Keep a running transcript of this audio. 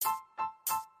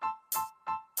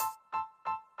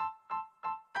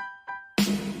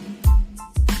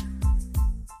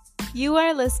You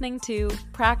are listening to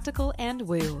Practical and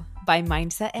Woo by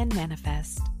Mindset and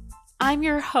Manifest. I'm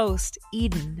your host,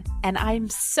 Eden, and I'm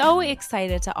so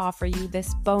excited to offer you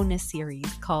this bonus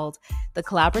series called the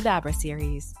CBRDBR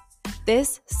series.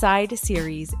 This side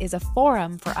series is a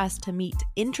forum for us to meet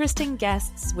interesting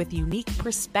guests with unique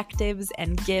perspectives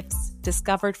and gifts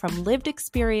discovered from lived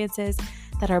experiences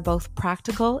that are both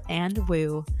practical and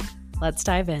woo. Let's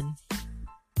dive in.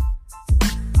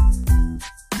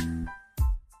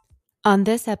 On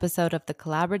this episode of the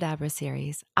CBRDBR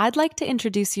series, I'd like to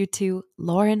introduce you to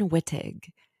Laurin Wittig.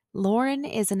 Laurin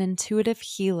is an intuitive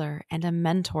healer and a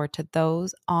mentor to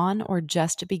those on or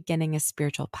just beginning a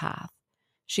spiritual path.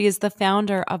 She is the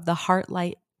founder of the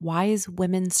Heartlight Wise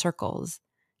Women Circles,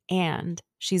 and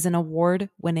she's an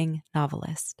award-winning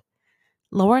novelist.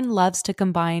 Laurin loves to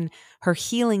combine her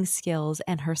healing skills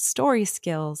and her story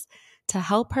skills to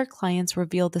help her clients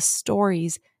reveal the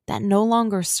stories that no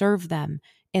longer serve them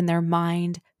in their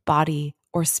mind, body,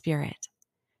 or spirit.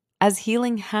 As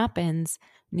healing happens,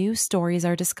 new stories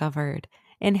are discovered,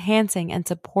 enhancing and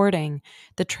supporting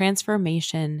the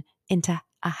transformation into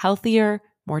a healthier,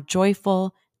 more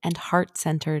joyful, and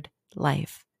heart-centered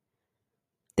life.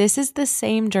 This is the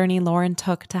same journey Laurin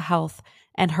took to health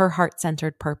and her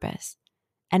heart-centered purpose,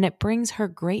 and it brings her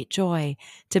great joy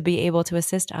to be able to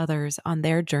assist others on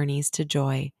their journeys to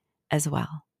joy as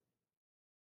well.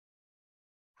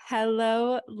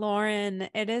 Hello, Laurin.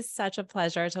 It is such a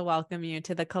pleasure to welcome you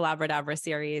to the CBRDBR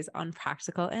series on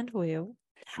Practical and Woo.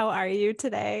 How are you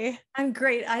today? I'm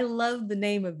great. I love the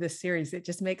name of this series. It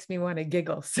just makes me want to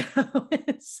giggle. So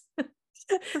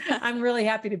I'm really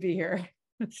happy to be here.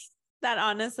 That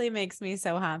honestly makes me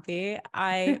so happy.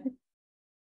 I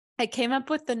came up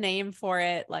with the name for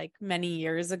it like many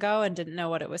years ago and didn't know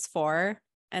what it was for.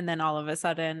 And then all of a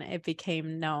sudden it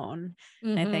became known.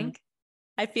 Mm-hmm.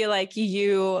 I feel like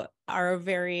you are a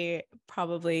very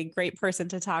probably great person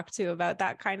to talk to about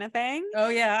that kind of thing. Oh,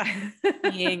 yeah.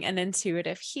 Being an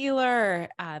intuitive healer,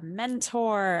 a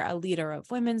mentor, a leader of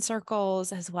women's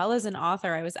circles, as well as an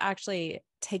author. I was actually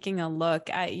taking a look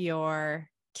at your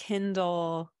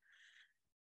Kindle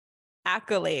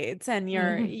accolades and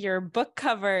your book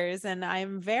covers, and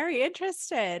I'm very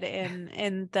interested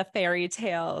in the fairy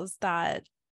tales that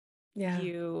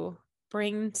you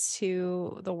bring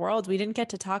to the world. We didn't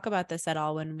get to talk about this at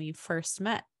all when we first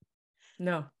met.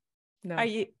 No. Are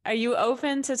you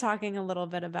open to talking a little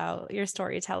bit about your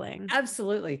storytelling?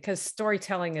 Absolutely, because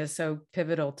storytelling is so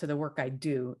pivotal to the work I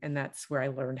do, and that's where I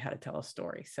learned how to tell a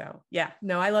story. So yeah,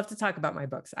 no, I love to talk about my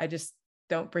books. I just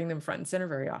don't bring them front and center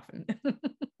very often.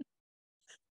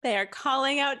 They are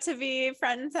calling out to be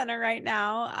front and center right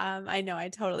now. I know I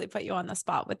totally put you on the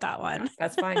spot with that one.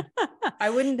 That's fine.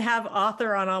 I wouldn't have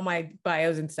author on all my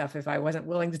bios and stuff if I wasn't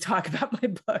willing to talk about my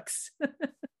books.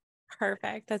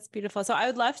 Perfect. That's beautiful. So I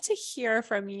would love to hear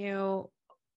from you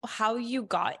how you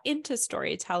got into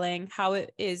storytelling, how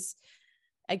it is,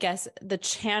 I guess, the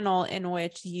channel in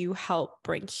which you help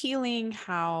bring healing,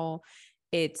 how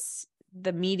it's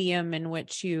the medium in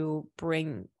which you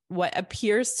bring what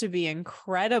appears to be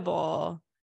incredible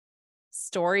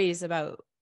stories about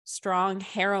strong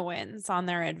heroines on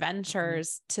their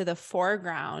adventures to the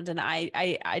foreground. And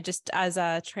I just, as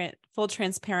a full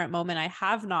transparent moment, I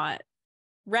have not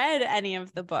read any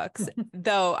of the books,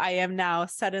 though I am now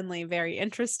suddenly very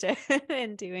interested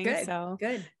in doing so.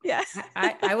 Good. Yeah.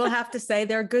 I will have to say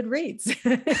they're good reads.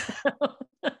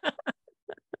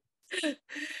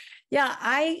 Yeah,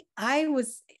 I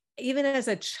was, even as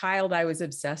a child, I was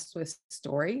obsessed with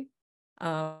story.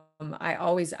 My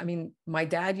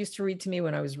dad used to read to me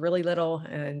when I was really little,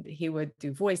 and he would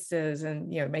do voices and,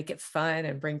 make it fun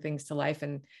and bring things to life.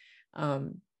 And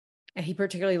he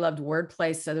particularly loved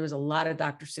wordplay. So there was a lot of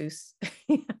Dr. Seuss.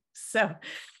 So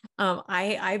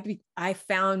I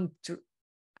found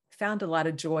a lot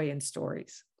of joy in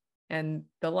stories. And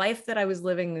the life that I was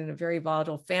living in a very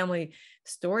volatile family,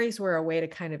 stories were a way to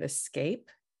kind of escape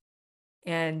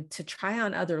and to try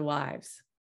on other lives.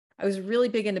 I was really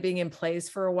big into being in plays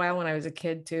for a while when I was a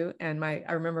kid too. And I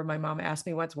remember my mom asked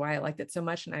me once why I liked it so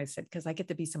much. And I said, because I get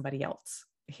to be somebody else,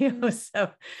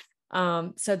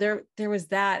 So there was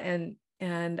that.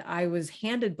 And I was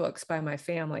handed books by my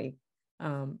family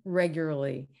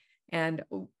regularly. And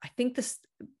I think this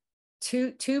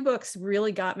two books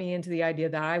really got me into the idea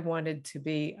that I wanted to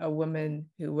be a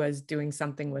woman who was doing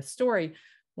something with story.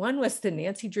 One was the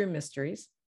Nancy Drew Mysteries,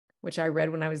 which I read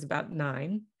when I was about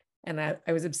 9. And I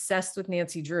was obsessed with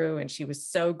Nancy Drew, and she was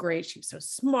so great. She was so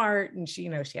smart, and she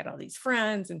had all these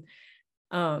friends. And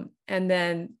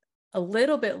then a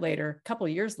little bit later, a couple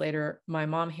of years later, my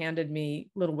mom handed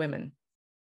me Little Women.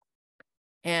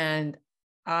 And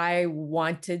I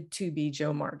wanted to be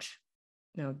Jo March.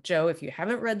 Now, Jo, if you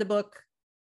haven't read the book,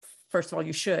 first of all,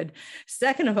 you should.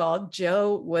 Second of all,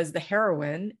 Jo was the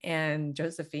heroine and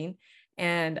Josephine,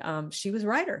 and she was a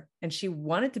writer, and she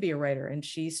wanted to be a writer, and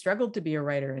she struggled to be a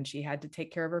writer, and she had to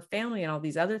take care of her family and all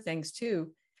these other things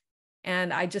too.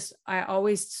 And I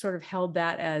always sort of held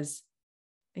that as,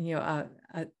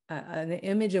 an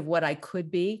image of what I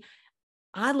could be.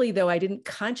 Oddly, though, I didn't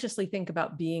consciously think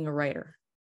about being a writer.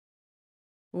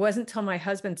 It wasn't until my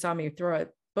husband saw me throw a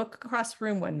book across the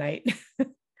room one night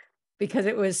because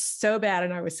it was so bad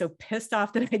and I was so pissed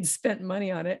off that I'd spent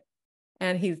money on it.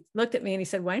 And he looked at me and he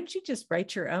said, "Why don't you just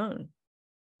write your own?"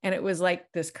 And it was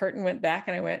like this curtain went back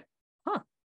and I went, huh,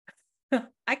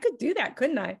 I could do that,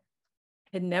 couldn't I? It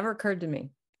had never occurred to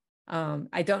me.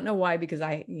 I don't know why, because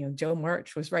Jo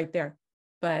March was right there.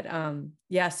 But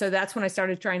yeah, so that's when I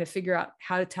started trying to figure out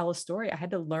how to tell a story. I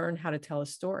had to learn how to tell a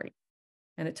story.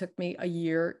 And it took me a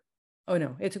year. Oh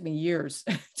no, it took me years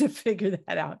to figure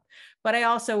that out. But I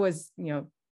also was,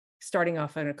 starting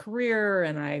off in a career,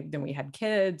 and then we had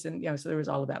kids, and so there was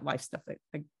all of that life stuff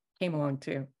that came along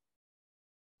too.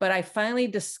 But I finally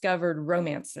discovered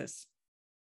romances.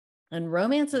 And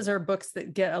romances are books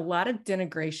that get a lot of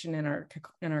denigration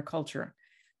in our culture,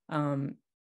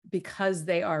 because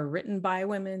they are written by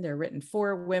women, they're written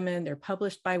for women, they're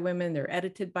published by women, they're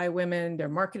edited by women, they're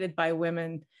marketed by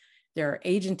women, they're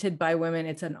agented by women.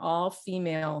 It's an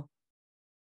all-female,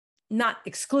 not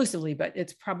exclusively, but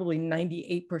it's probably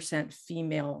 98%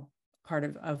 female part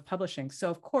of publishing. So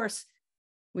of course,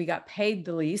 we got paid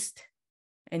the least,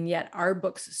 and yet our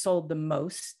books sold the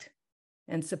most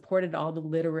and supported all the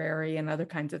literary and other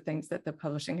kinds of things that the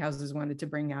publishing houses wanted to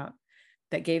bring out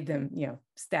that gave them,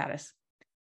 status.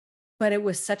 But it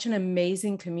was such an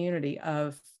amazing community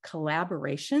of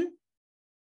collaboration,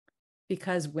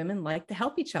 because women like to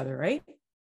help each other, right?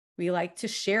 We like to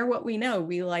share what we know.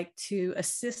 We like to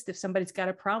assist if somebody's got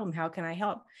a problem. How can I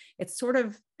help? It's sort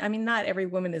of, not every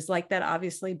woman is like that,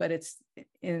 obviously, but it's,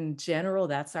 in general,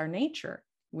 that's our nature.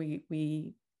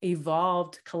 We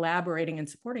evolved collaborating and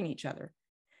supporting each other.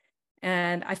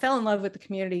 And I fell in love with the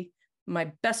community.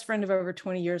 My best friend of over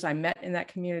 20 years, I met in that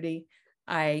community.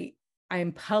 I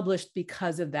am published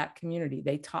because of that community.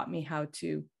 They taught me how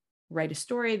to write a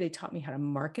story. They taught me how to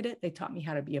market it. They taught me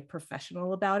how to be a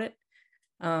professional about it.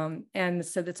 And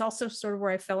so that's also sort of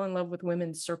where I fell in love with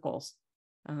women's circles.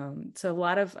 So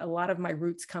a lot of my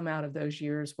roots come out of those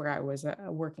years where I was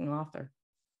a working author.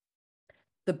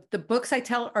 The books I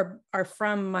tell are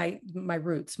from my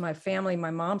roots. My family,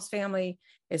 my mom's family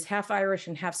is half Irish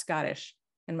and half Scottish.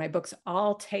 And my books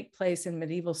all take place in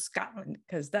medieval Scotland,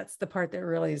 because that's the part that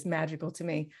really is magical to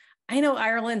me. I know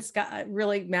Ireland's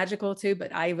really magical too,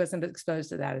 but I wasn't exposed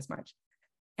to that as much.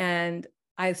 And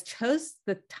I chose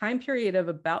the time period of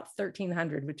about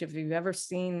 1300, which, if you've ever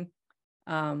seen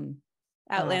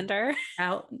Outlander.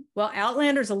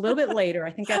 Outlander's a little bit later.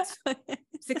 I think that's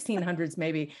 1600s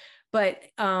maybe. But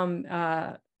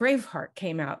Braveheart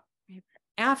came out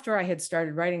after I had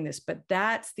started writing this, but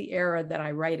that's the era that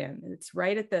I write in. It's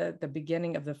right at the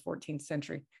beginning of the 14th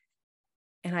century.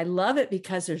 And I love it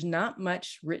because there's not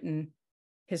much written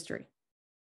history.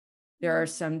 There are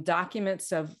some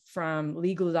documents from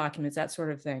legal documents, that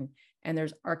sort of thing. And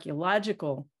there's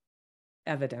archaeological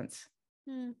evidence.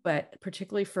 But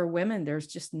particularly for women, there's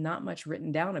just not much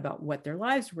written down about what their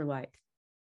lives were like.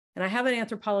 And I have an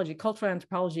cultural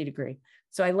anthropology degree.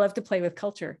 So I love to play with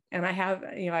culture. And I have,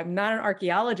 I'm not an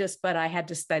archaeologist, but I had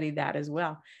to study that as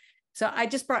well. So I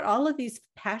just brought all of these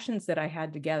passions that I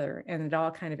had together, and it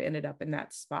all kind of ended up in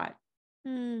that spot.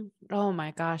 Oh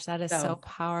my gosh, that is so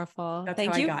powerful. That's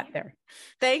how I got there.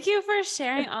 Thank you for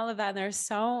sharing all of that. There's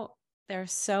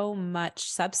so much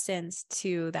substance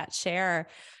to that share,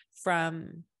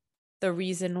 from the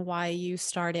reason why you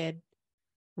started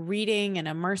reading and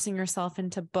immersing yourself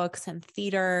into books and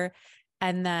theater,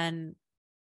 and then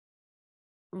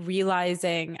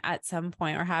realizing at some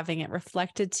point, or having it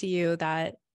reflected to you,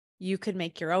 that you could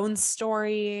make your own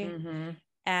story,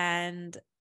 and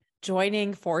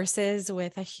joining forces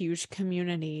with a huge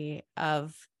community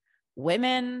of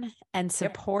women and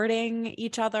supporting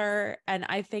each other. And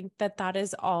I think that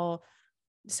is all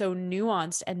so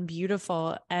nuanced and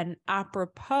beautiful, and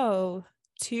apropos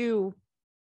to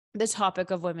the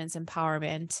topic of women's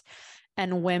empowerment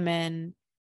and women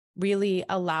really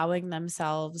allowing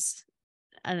themselves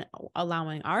and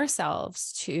allowing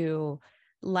ourselves to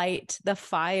light the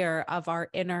fire of our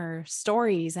inner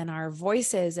stories and our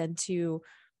voices, and to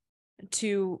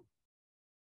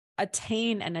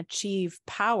attain and achieve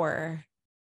power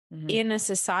in a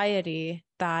society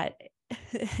that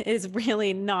is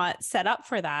really not set up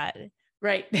for that.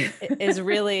 Right. is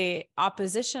really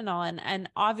oppositional. And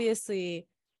obviously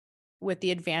with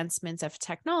the advancements of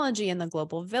technology and the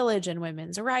global village and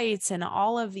women's rights and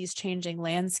all of these changing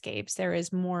landscapes, there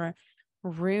is more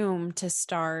room to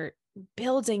start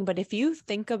building. But if you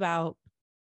think about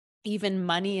even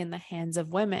money in the hands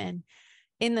of women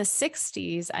in the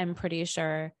 60s, I'm pretty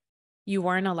sure you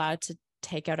weren't allowed to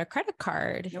take out a credit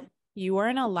card. Nope. You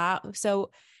weren't allowed. So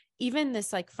even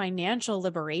this like financial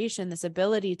liberation, this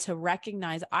ability to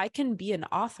recognize I can be an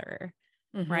author,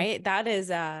 right? That is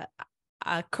a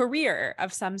career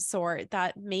of some sort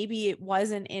that maybe it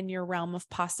wasn't in your realm of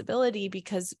possibility,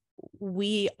 because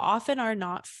we often are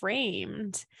not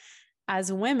framed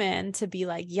as women to be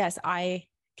like, yes, I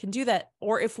can do that.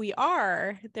 Or if we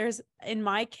are, in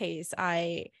my case,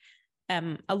 I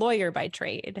am a lawyer by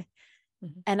trade.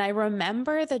 And I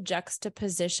remember the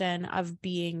juxtaposition of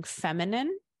being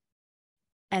feminine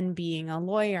and being a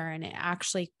lawyer. And it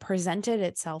actually presented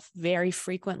itself very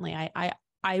frequently.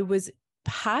 I was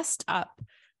passed up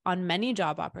on many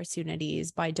job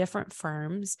opportunities by different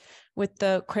firms with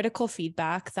the critical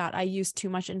feedback that I used too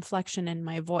much inflection in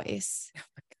my voice.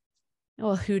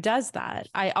 Well, who does that?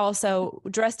 I also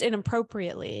dressed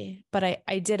inappropriately, but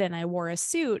I didn't. I wore a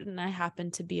suit and I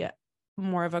happened to be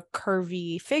more of a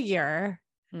curvy figure.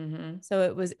 So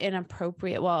it was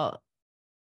inappropriate. Well,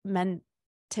 men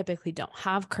typically don't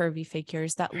have curvy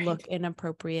figures that look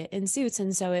inappropriate in suits.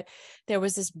 And so there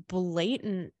was this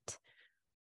blatant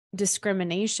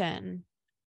discrimination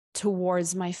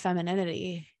towards my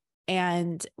femininity.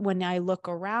 And when I look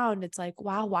around, it's like,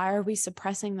 wow, why are we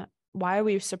suppressing that? Why are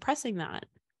we suppressing that?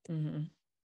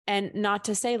 And not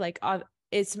to say like,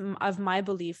 it's of my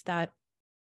belief that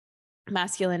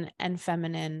masculine and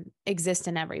feminine exist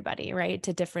in everybody, right?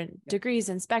 To different degrees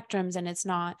and spectrums. And it's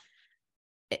not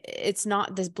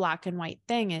this black and white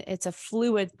thing. It's a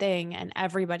fluid thing and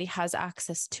everybody has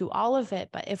access to all of it.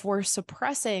 But if we're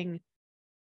suppressing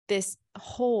this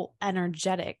whole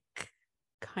energetic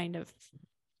kind of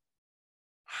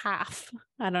half,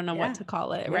 I don't know what to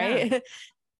call it, right?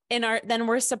 Then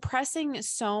we're suppressing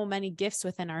so many gifts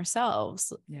within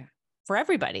ourselves. For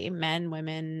everybody, men,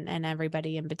 women, and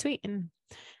everybody in between.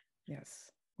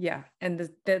 Yes. Yeah. And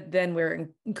then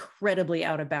we're incredibly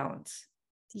out of balance.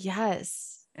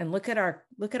 Yes. And look at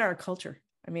our culture.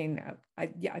 I mean, I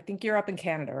think you're up in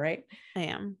Canada, right? I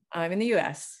am. I'm in the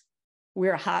US.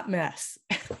 We're a hot mess.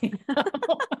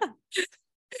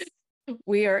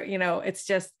 We are, it's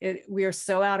just, we are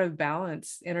so out of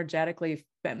balance energetically,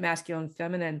 masculine,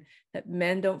 feminine, that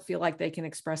men don't feel like they can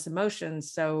express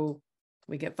emotions. So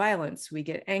we get violence, we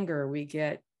get anger, we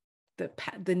get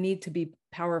the need to be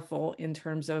powerful in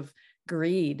terms of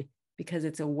greed, because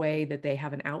it's a way that they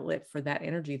have an outlet for that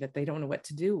energy that they don't know what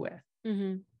to do with.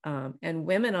 And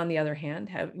women, on the other hand,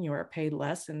 are paid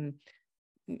less and,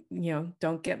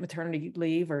 don't get maternity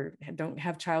leave or don't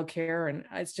have childcare. And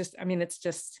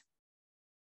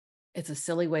it's a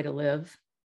silly way to live,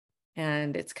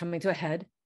 and it's coming to a head,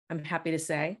 I'm happy to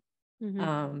say.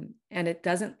 And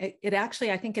it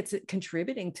actually, I think it's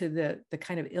contributing to the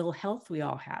kind of ill health we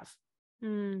all have,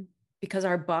 because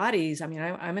our bodies, I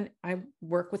mean, I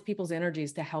work with people's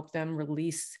energies to help them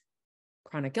release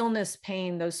chronic illness,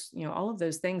 pain, those, all of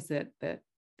those things that the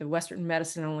Western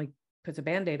medicine only puts a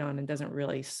Band-Aid on and doesn't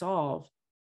really solve.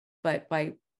 But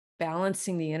by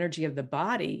balancing the energy of the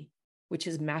body, which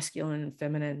is masculine and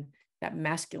feminine, that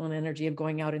masculine energy of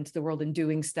going out into the world and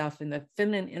doing stuff, and the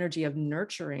feminine energy of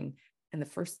nurturing. And the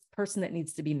first person that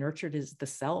needs to be nurtured is the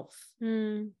self.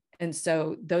 And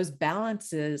so those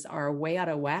balances are way out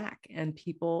of whack, and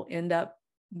people end up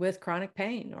with chronic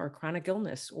pain or chronic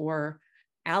illness or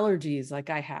allergies like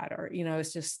I had, or,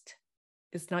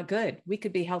 it's not good. We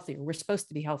could be healthier. We're supposed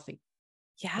to be healthy.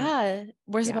 Yeah,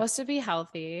 we're supposed to be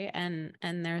healthy, and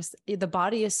the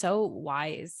body is so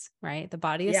wise, right? The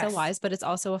body is so wise, but it's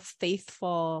also a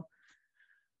faithful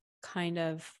kind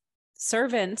of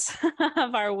servant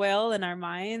of our will and our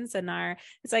minds and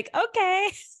it's like,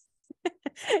 okay,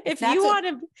 if you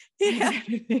want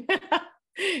to,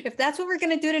 if that's what we're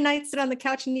going to do tonight, sit on the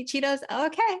couch and eat Cheetos.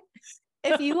 Okay.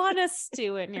 If you want to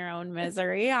stew in your own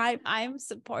misery, I'm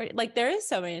supporting. Like, there is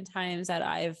so many times that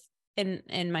I've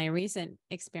in my recent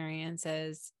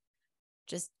experiences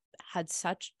just had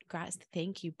such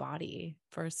thank you, body,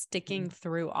 for sticking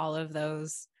through all of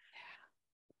those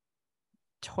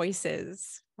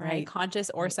choices, right?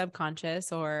 Conscious or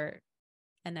subconscious,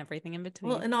 and everything in between.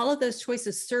 Well, and all of those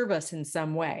choices serve us in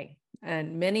some way.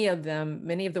 And many of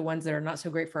the ones that are not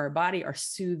so great for our body are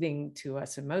soothing to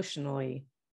us emotionally,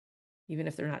 even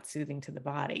if they're not soothing to the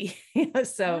body.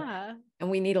 And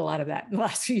we need a lot of that in the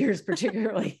last few years,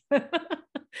 particularly.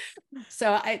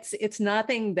 So it's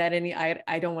nothing that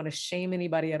I don't want to shame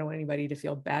anybody. I don't want anybody to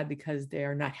feel bad because they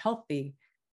are not healthy.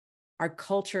 Our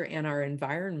culture and our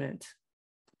environment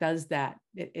does that.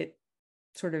 It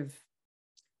sort of,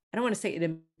 I don't want to say it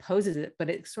imposes it, but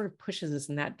it sort of pushes us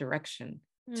in that direction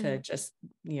to just,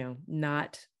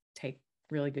 not take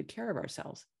really good care of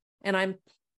ourselves. And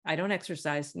I don't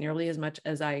exercise nearly as much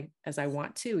as I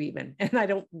want to even, and I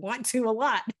don't want to a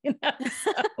lot,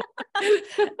 so.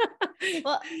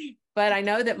 Well, but I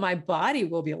know that my body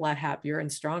will be a lot happier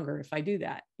and stronger if I do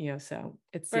that, so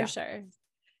it's for sure.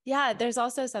 Yeah, there's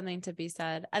also something to be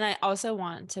said. And I also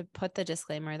want to put the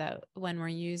disclaimer that when we're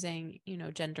using,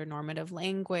 gender normative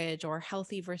language or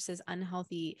healthy versus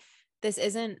unhealthy, this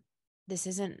isn't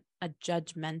a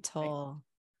judgmental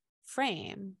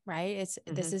frame, right?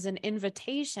 This is an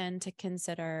invitation to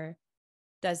consider,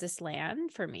 does this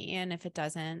land for me? And if it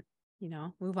doesn't,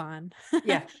 move on.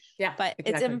 Yeah. But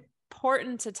exactly. it's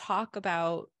important to talk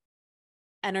about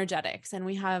energetics, and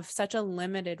we have such a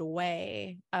limited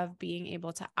way of being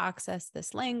able to access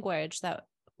this language that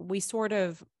we sort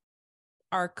of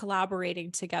are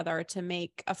collaborating together to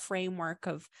make a framework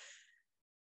of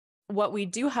what we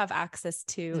do have access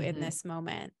to in this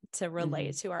moment to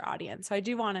relate to our audience. So I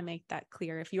do want to make that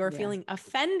clear. If you are feeling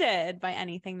offended by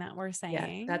anything that we're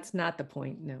saying, that's not the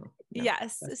point. No.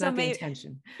 Yes. That's So not the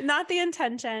intention. Not the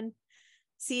intention.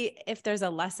 See if there's a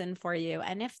lesson for you.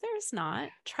 And if there's not,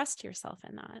 trust yourself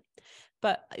in that.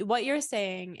 But what you're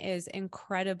saying is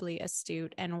incredibly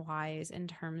astute and wise in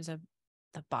terms of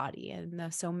the body and the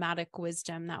somatic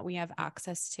wisdom that we have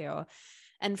access to.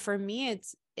 And for me,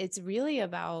 it's really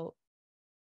about,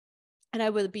 and I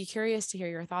would be curious to hear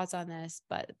your thoughts on this,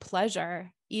 but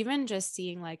pleasure, even just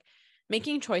seeing like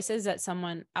making choices that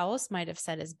someone else might have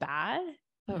said is bad,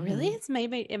 but really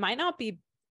it might not be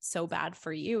so bad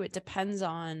for you. It depends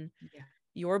on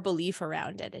your belief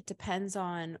around it. It depends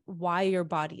on why your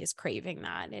body is craving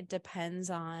that. It depends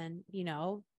on,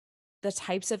 the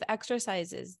types of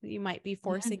exercises that you might be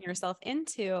forcing yourself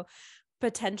into.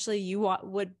 Potentially you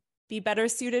would be better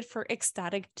suited for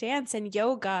ecstatic dance and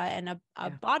yoga, and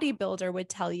a bodybuilder would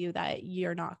tell you that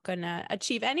you're not going to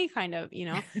achieve any kind of,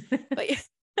 but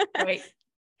right.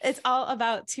 It's all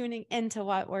about tuning into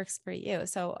what works for you.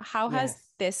 So how has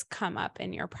this come up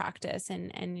in your practice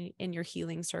and in your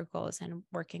healing circles and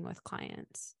working with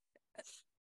clients?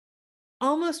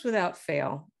 Almost without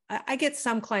fail. I get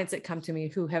some clients that come to me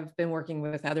who have been working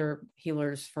with other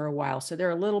healers for a while. So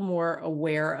they're a little more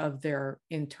aware of their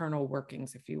internal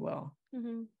workings, if you will.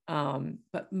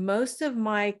 But most of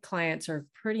my clients are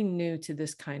pretty new to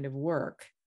this kind of work,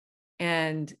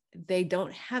 and they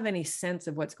don't have any sense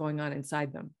of what's going on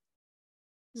inside them.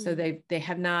 So they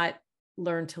have not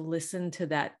learned to listen to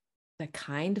the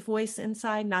kind voice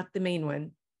inside, not the mean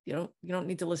one. You don't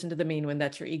need to listen to the mean one.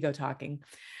 That's your ego talking.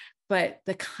 But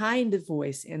the kind of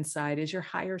voice inside is your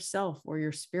higher self or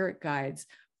your spirit guides,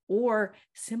 or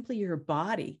simply your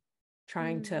body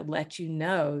trying to let you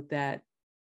know that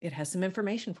it has some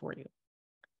information for you.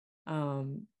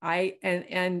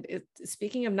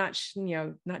 Speaking of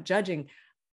not judging,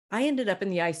 I ended up in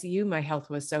the ICU. My health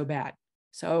was so bad.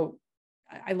 So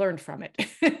I learned from it.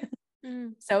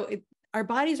 So our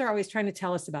bodies are always trying to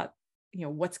tell us about,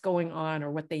 what's going on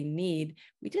or what they need.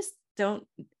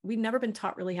 We've never been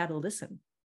taught really how to listen.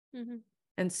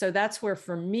 And so that's where,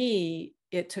 for me,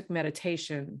 it took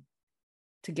meditation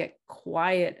to get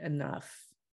quiet enough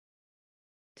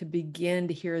to begin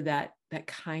to hear that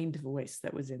kind voice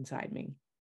that was inside me.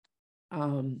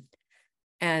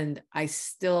 And I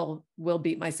still will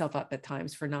beat myself up at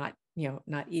times for not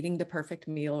eating the perfect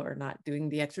meal, or not doing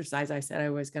the exercise I said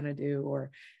I was going to do,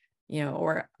 or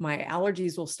my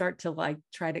allergies will start to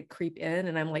try to creep in,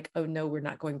 and I'm like, oh no, we're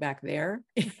not going back there.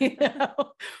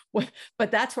 But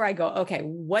that's where I go, okay,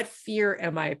 what fear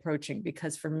am I approaching?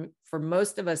 Because for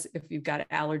most of us, if you've got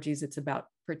allergies, it's about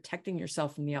protecting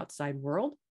yourself from the outside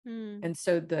world. And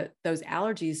so those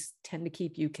allergies tend to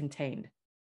keep you contained.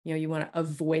 You want to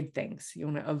avoid things. You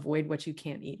want to avoid what you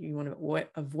can't eat. You want to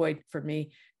avoid, for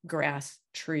me, grass,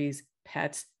 trees,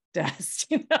 pets, dust.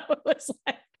 It's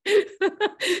like,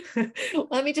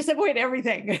 let me just avoid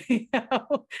everything.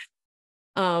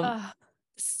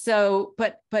 So,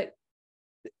 but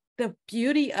the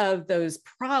beauty of those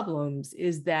problems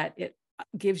is that it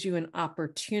gives you an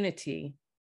opportunity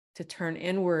to turn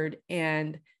inward,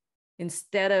 and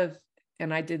instead of,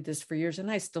 and I did this for years and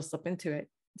I still slip into it,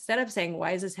 instead of saying,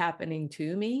 why is this happening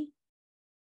to me?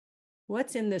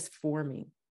 What's in this for me?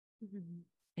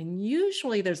 And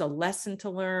usually there's a lesson to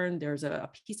learn. There's a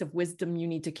piece of wisdom you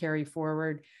need to carry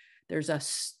forward. There's a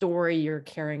story you're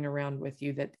carrying around with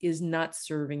you that is not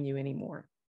serving you anymore.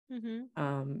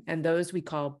 And those we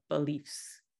call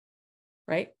beliefs,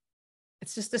 right?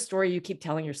 It's just a story you keep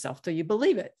telling yourself till you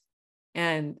believe it.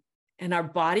 And our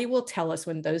body will tell us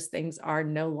when those things are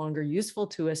no longer useful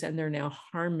to us and they're now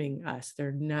harming us.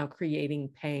 They're now creating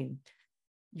pain.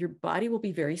 Your body will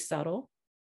be very subtle,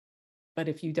 but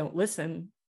if you don't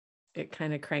listen, it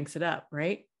kind of cranks it up,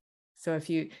 right? So if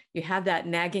you have that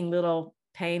nagging little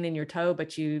pain in your toe,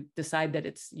 but you decide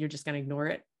that you're just going to ignore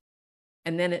it,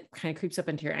 and then it kind of creeps up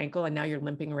into your ankle and now you're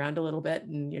limping around a little bit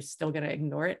and you're still going to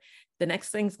ignore it, the next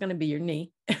thing's going to be your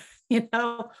knee,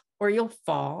 or you'll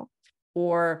fall,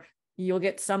 or you'll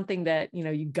get something that,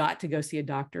 you got to go see a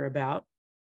doctor about.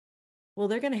 Well,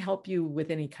 they're going to help you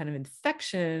with any kind of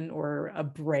infection or a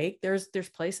break. There's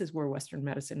places where Western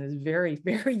medicine is very,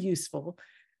 very useful,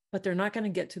 but they're not going to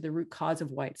get to the root cause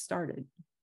of why it started.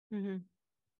 Mm-hmm.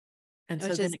 And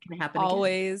so then it can happen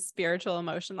always again. Spiritual,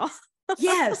 emotional.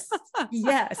 Yes.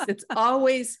 It's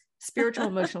always spiritual,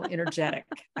 emotional, energetic.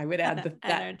 I would add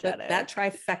that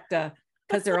trifecta,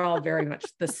 because they're all very much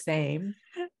the same.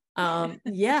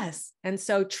 Yes. And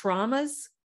so traumas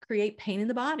create pain in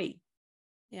the body.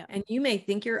 Yeah. And you may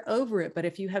think you're over it, but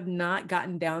if you have not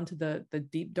gotten down to the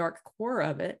deep, dark core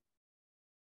of it,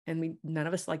 and none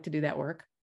of us like to do that work,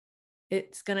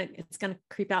 it's gonna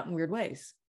creep out in weird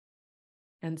ways.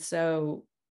 And so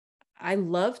I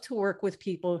love to work with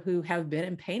people who have been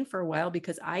in pain for a while,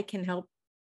 because I can help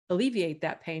alleviate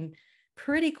that pain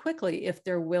pretty quickly if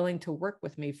they're willing to work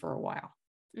with me for a while.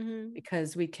 Mm-hmm.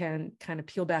 Because we can kind of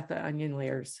peel back the onion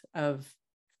layers of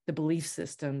the belief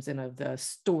systems and of the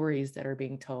stories that are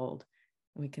being told.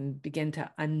 And we can begin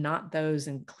to unknot those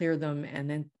and clear them. And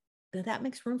then that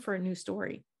makes room for a new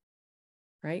story,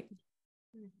 right?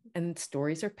 Mm-hmm. And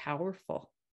stories are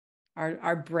powerful.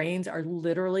 Our brains are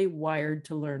literally wired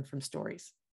to learn from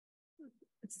stories.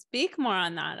 Speak more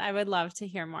on that. I would love to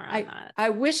hear more on that. I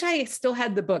wish I still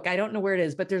had the book. I don't know where it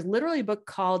is, but there's literally a book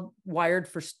called Wired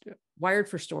for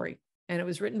Story. And it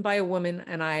was written by a woman.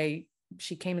 And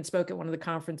she came and spoke at one of the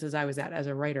conferences I was at as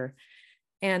a writer.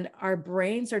 And our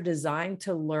brains are designed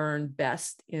to learn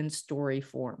best in story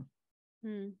form.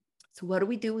 So what do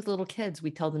we do with little kids?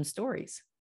 We tell them stories.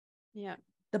 Yeah.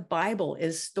 The Bible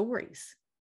is stories,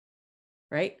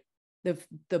 right? The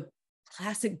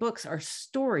classic books are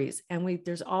stories. And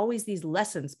there's always these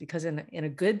lessons, because in a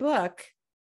good book,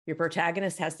 your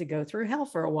protagonist has to go through hell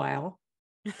for a while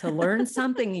to learn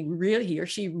something he or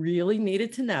she really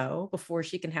needed to know before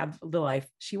she can have the life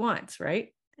she wants,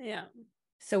 right? Yeah.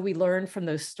 So we learn from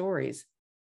those stories.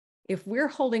 If we're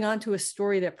holding on to a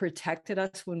story that protected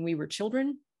us when we were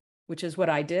children, which is what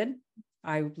I did.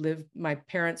 My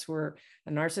parents were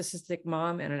a narcissistic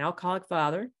mom and an alcoholic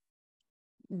father,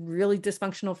 really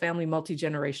dysfunctional family,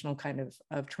 multi-generational kind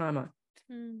of trauma.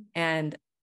 And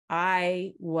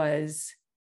I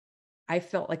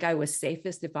felt like I was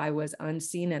safest if I was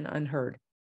unseen and unheard.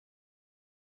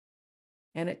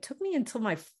 And it took me until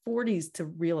my 40s to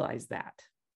realize that.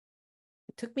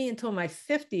 It took me until my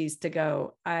 50s to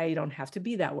go, I don't have to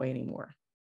be that way anymore.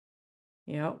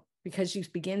 Because you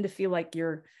begin to feel like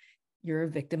you're a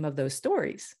victim of those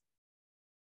stories.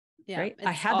 Yeah, right.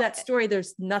 I have that story.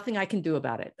 There's nothing I can do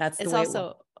about it. That's the way. It's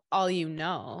also all you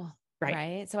know.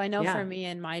 Right. So I know for me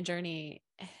in my journey,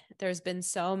 there's been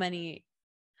so many.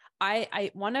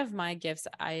 One of my gifts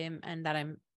that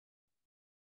I'm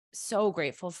so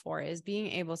grateful for is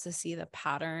being able to see the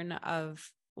pattern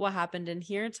of what happened in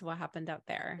here to what happened out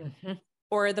there,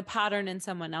 or the pattern in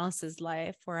someone else's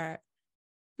life where,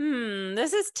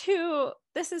 this is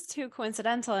too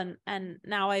coincidental. And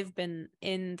now I've been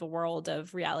in the world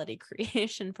of reality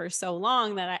creation for so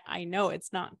long that I know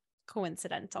it's not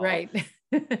coincidental. Right.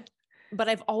 But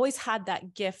I've always had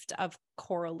that gift of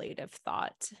correlative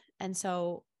thought. And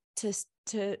so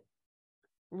to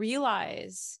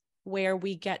realize where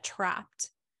we get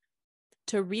trapped,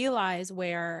 to realize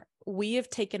where we have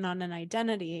taken on an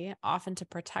identity often to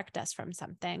protect us from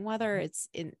something, whether it's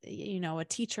in, a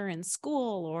teacher in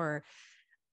school or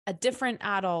a different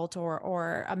adult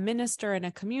or a minister in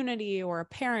a community or a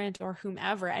parent or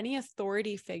whomever, any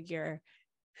authority figure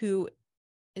who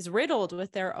is riddled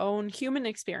with their own human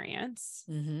experience,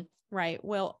 right,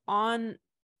 will onload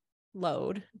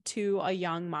to a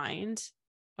young mind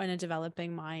and a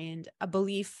developing mind, a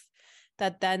belief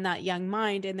that then that young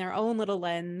mind in their own little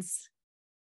lens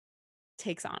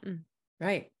takes on.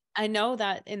 Right. I know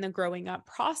that in the growing up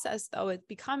process, though, it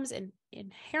becomes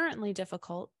inherently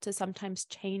difficult to sometimes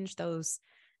change those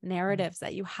narratives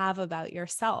that you have about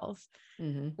yourself,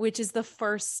 which is the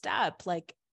first step.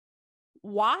 Like,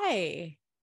 why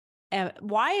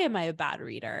am I a bad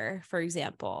reader, for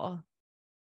example?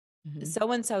 Mm-hmm.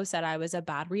 so-and-so said I was a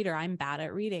bad reader. I'm bad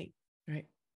at reading. Right.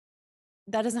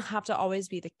 That doesn't have to always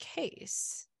be the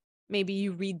case. Maybe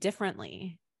you read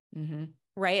differently. Mm-hmm.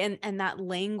 Right. And that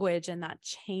language and that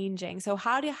changing. So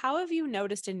how have you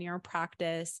noticed in your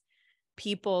practice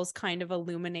people's kind of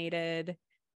illuminated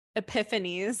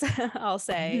epiphanies, I'll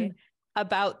say,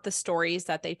 about the stories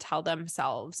that they tell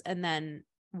themselves and then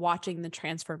watching the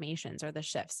transformations or the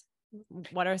shifts?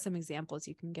 What are some examples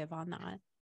you can give on that?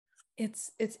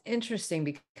 It's interesting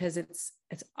because it's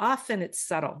often it's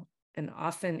subtle, and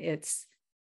often it's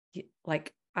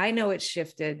like, I know it's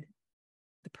shifted.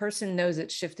 The person knows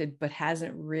it's shifted, but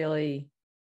hasn't really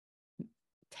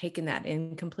taken that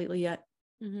in completely yet.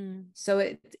 Mm-hmm. So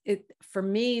it for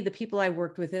me, the people I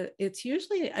worked with, it's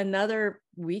usually another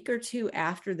week or two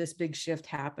after this big shift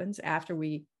happens, after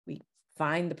we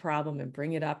find the problem and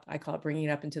bring it up. I call it bringing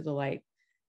it up into the light,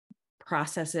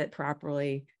 process it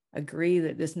properly, agree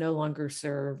that this no longer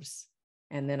serves,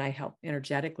 and then I help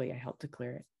to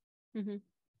clear it. Mm-hmm.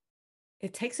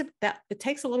 It takes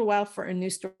a little while for a new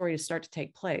story to start to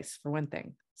take place, for one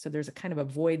thing. So there's a kind of a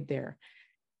void there.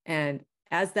 And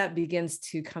as that begins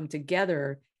to come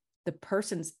together, the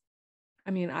person's,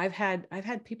 I mean, I've had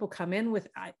people come in with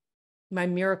my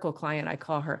miracle client, I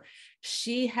call her.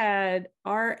 She had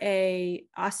RA,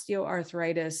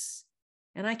 osteoarthritis,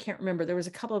 and I can't remember. There was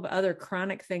a couple of other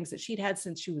chronic things that she'd had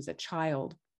since she was a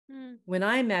child. Mm. When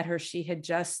I met her, she had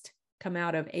just come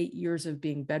out of 8 years of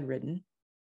being bedridden.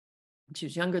 She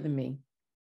was younger than me.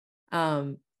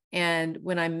 And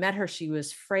when I met her, she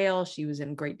was frail. She was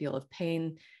in a great deal of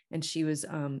pain, and she was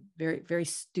very, very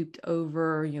stooped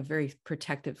over, very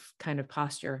protective kind of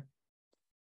posture.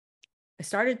 I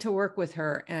started to work with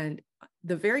her, and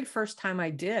the very first time I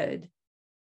did,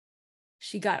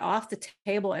 she got off the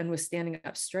table and was standing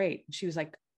up straight. She was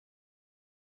like,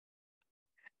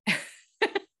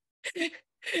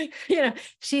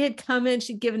 she had come in,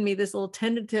 she'd given me this little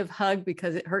tentative hug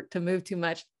because it hurt to move too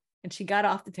much. And she got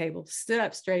off the table, stood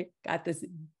up straight, got this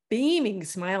beaming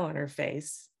smile on her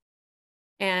face,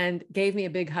 and gave me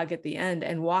a big hug at the end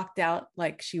and walked out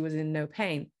like she was in no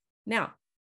pain. Now,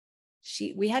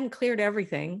 we hadn't cleared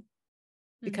everything,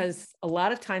 because a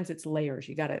lot of times it's layers.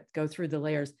 You got to go through the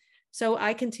layers. So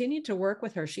I continued to work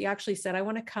with her. She actually said, I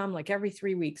want to come like every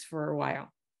 3 weeks for a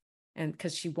while. And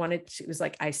because she was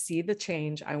like, I see the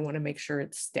change. I want to make sure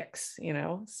it sticks,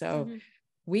 So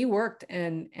we worked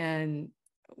and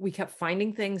we kept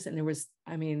finding things. And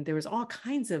there was all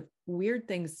kinds of weird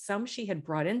things. Some she had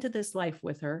brought into this life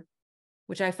with her,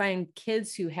 which I find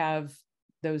kids who have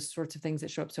those sorts of things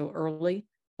that show up so early.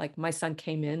 Like my son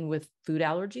came in with food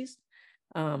allergies,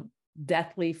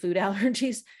 deathly food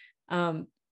allergies.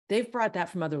 They've brought that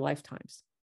from other lifetimes.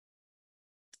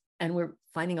 And we're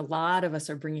finding a lot of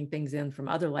us are bringing things in from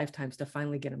other lifetimes to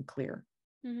finally get them clear.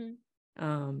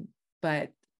 Mm-hmm. But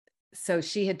so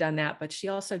she had done that, but she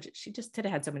just had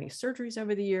had so many surgeries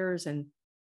over the years. And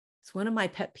it's one of my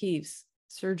pet peeves,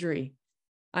 surgery.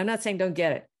 I'm not saying don't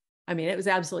get it. I mean, it was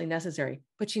absolutely necessary,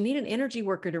 but you need an energy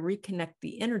worker to reconnect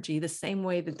the energy the same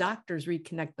way the doctors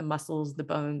reconnect the muscles, the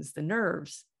bones, the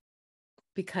nerves,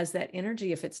 because that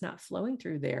energy, if it's not flowing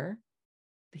through there,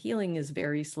 the healing is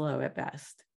very slow at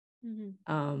best.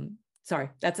 Mm-hmm. Sorry,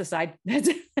 that's a side. That's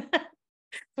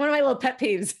one of my little pet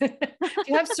peeves. If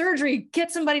you have surgery,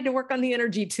 get somebody to work on the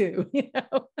energy too,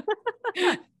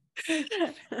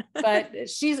 But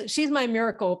she's my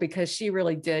miracle, because she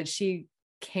really did. She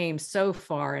came so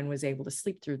far and was able to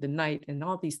sleep through the night and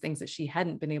all these things that she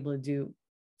hadn't been able to do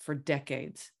for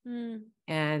decades. Mm.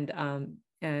 And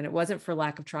it wasn't for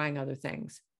lack of trying other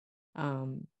things.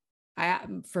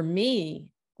 For me,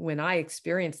 when I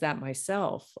experienced that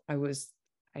myself, my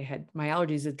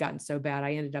allergies had gotten so bad,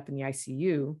 I ended up in the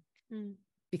ICU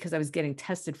because I was getting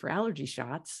tested for allergy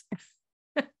shots.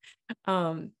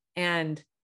 And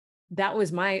that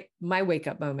was my wake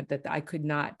up moment, that I could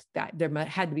not, that there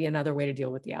had to be another way to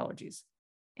deal with the allergies.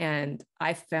 And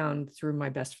I found through my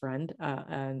best friend,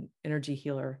 an energy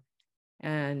healer,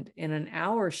 and in an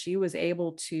hour, she was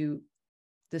able to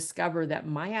discover that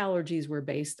my allergies were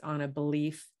based on a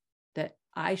belief that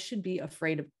I should be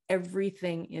afraid of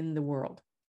everything in the world.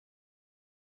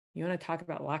 You want to talk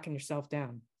about locking yourself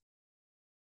down?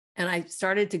 And I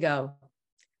started to go,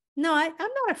 no, I'm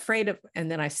not afraid of, and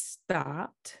then I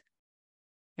stopped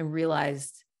and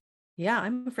realized, yeah,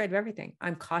 I'm afraid of everything.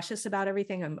 I'm cautious about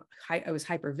everything. I was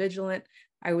hyper vigilant.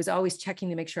 I was always checking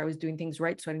to make sure I was doing things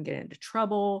right so I didn't get into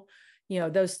trouble.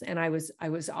 And I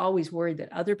was always worried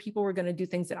that other people were going to do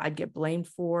things that I'd get blamed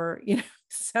for,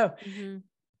 so,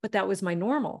 but that was my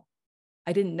normal.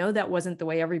 I didn't know that wasn't the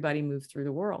way everybody moved through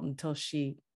the world until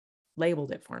she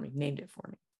labeled it for me, named it for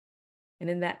me. And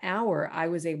in that hour, I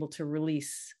was able to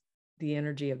release the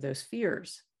energy of those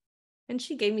fears. And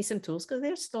she gave me some tools because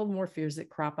there's still more fears that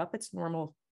crop up. It's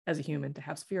normal as a human to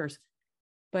have fears.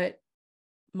 But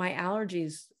my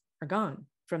allergies are gone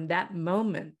from that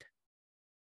moment,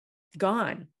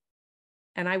 gone.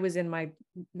 And I was in my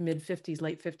mid 50s,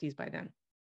 late 50s by then.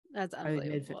 That's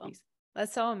unbelievable. Mid 50s.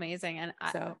 That's so amazing. And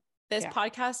this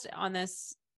podcast on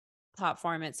this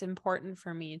platform, it's important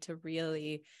for me to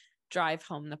really drive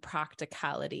home the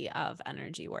practicality of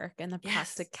energy work and the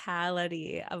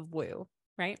practicality of woo,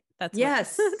 right? That's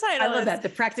what the title I love that. The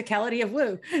practicality of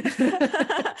woo.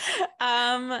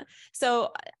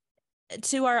 So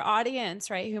to our audience,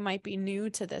 right, who might be new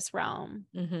to this realm,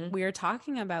 we are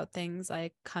talking about things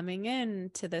like coming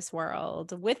into this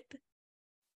world with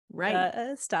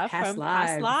stuff past from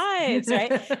lives. past lives,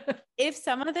 right? If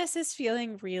some of this is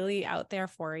feeling really out there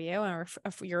for you, or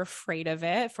if you're afraid of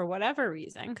it for whatever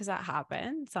reason, because that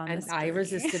happens on this journey. I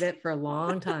resisted it for a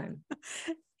long time.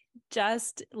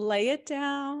 Just lay it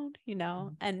down,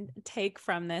 and take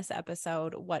from this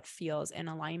episode what feels in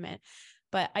alignment.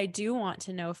 But I do want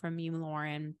to know from you,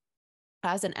 Laurin,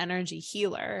 as an energy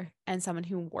healer and someone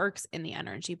who works in the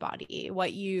energy body,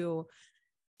 what you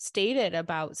stated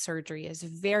about surgery is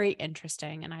very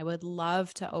interesting. And I would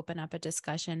love to open up a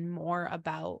discussion more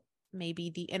about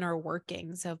maybe the inner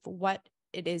workings of what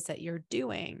it is that you're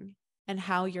doing and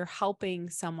how you're helping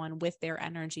someone with their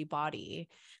energy body,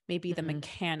 maybe the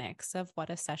mechanics of what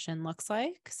a session looks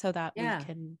like, so that we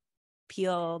can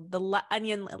peel the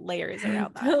onion layers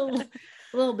around that.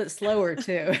 A little bit slower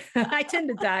too. I tend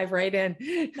to dive right in.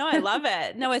 No, I love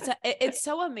it. No, it's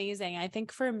so amazing. I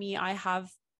think for me, I have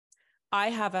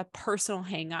a personal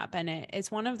hang up, and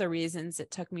it's one of the reasons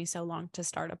it took me so long to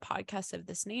start a podcast of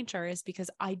this nature, is because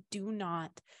I do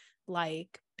not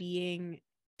like being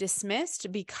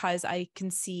dismissed because I can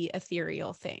see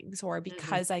ethereal things, or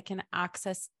because I can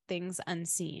access things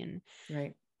unseen,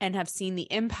 right, and have seen the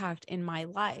impact in my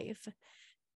life.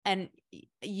 And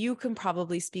you can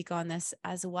probably speak on this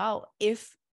as well.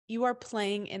 If you are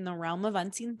playing in the realm of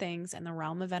unseen things and the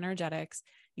realm of energetics,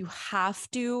 you have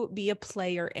to be a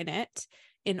player in it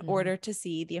in order to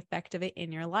see the effect of it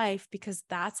in your life, because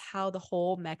that's how the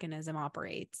whole mechanism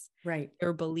operates. Right.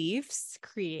 Your beliefs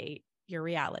create your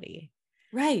reality.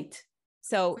 Right.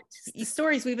 So the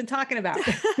stories we've been talking about.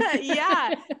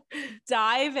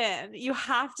 Dive in. You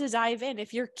have to dive in.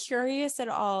 If you're curious at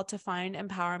all to find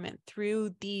empowerment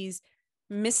through these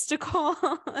mystical,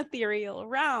 ethereal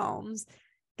realms,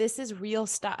 this is real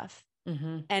stuff.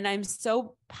 And I'm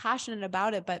so passionate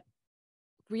about it, but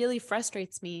really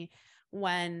frustrates me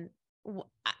when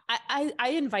I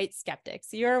invite skeptics.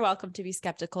 You're welcome to be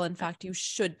skeptical. In fact, you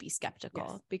should be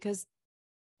skeptical, because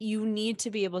you need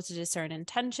to be able to discern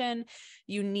intention.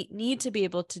 You need to be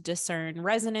able to discern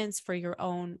resonance for your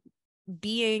own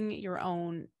being, your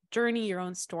own journey, your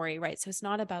own story, right? So it's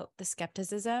not about the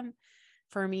skepticism.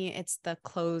 For me, it's the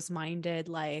closed-minded,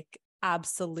 like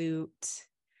absolute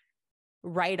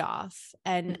write-off.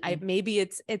 And maybe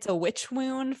it's a witch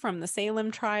wound from the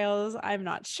Salem trials. I'm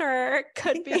not sure.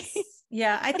 Could be.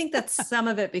 I think that's some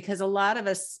of it, because a lot of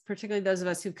us, particularly those of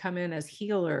us who come in as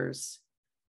healers,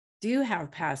 do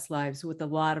have past lives with a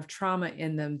lot of trauma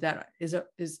in them that is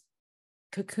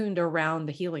cocooned around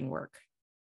the healing work.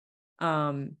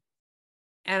 And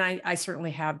I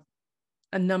certainly have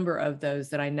a number of those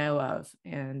that I know of,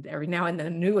 and every now and then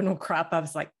a new one will crop up.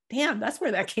 It's like, damn, that's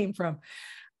where that came from.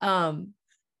 I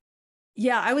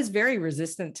was very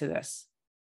resistant to this.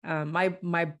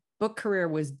 My book career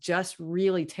was just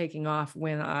really taking off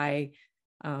when I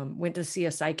went to see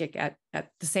a psychic at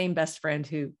the same best friend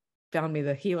who found me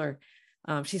the healer.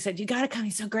 She said, "You got to come.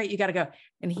 He's so great. You got to go."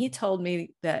 And he told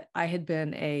me that I had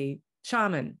been a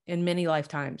shaman in many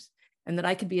lifetimes, and that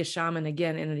I could be a shaman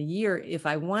again in a year if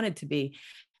I wanted to be,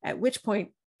 at which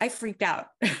point I freaked out.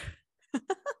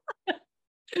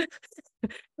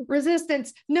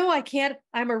 Resistance. No, I can't.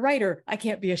 I'm a writer. I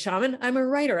can't be a shaman. I'm a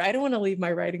writer. I don't want to leave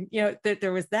my writing.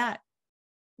 There was that.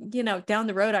 Down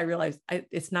the road, I realized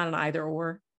it's not an either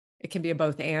or. It can be a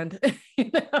both and.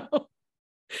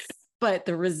 But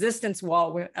the resistance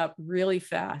wall went up really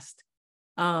fast.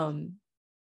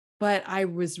 But I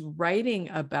was writing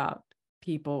about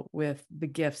people with the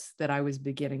gifts that I was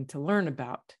beginning to learn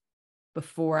about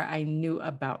before I knew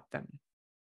about them.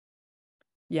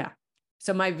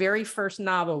 So my very first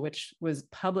novel, which was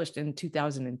published in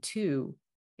 2002,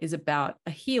 is about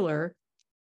a healer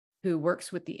who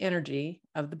works with the energy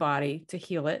of the body to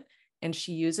heal it. And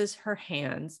she uses her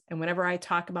hands. And whenever I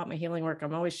talk about my healing work,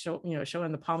 I'm always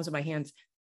showing the palms of my hands.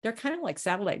 They're kind of like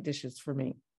satellite dishes for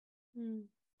me.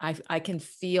 I can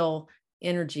feel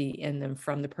energy in them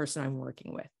from the person I'm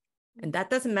working with. And that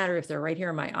doesn't matter if they're right here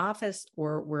in my office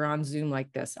or we're on Zoom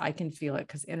like this. I can feel it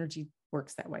because energy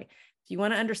works that way. If you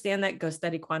want to understand that, go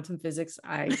study quantum physics.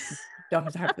 I don't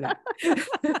have time for that.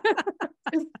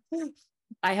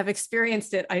 I have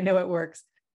experienced it. I know it works.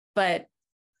 But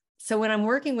so when I'm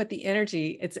working with the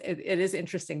energy, it is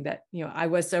interesting that, I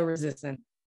was so resistant,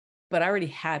 but I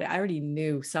already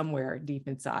knew somewhere deep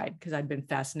inside, because I'd been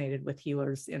fascinated with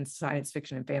healers in science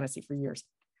fiction and fantasy for years.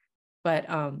 But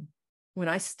when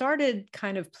I started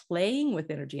kind of playing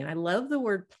with energy, and I love the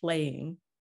word playing,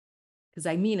 because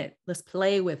I mean it, let's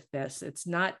play with this.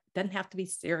 Doesn't have to be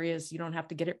serious. You don't have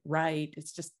to get it right.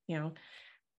 It's just,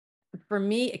 for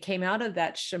me, it came out of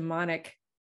that shamanic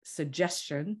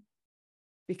suggestion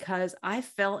because I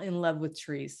fell in love with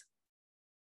trees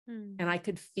and I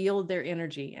could feel their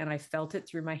energy, and I felt it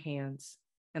through my hands.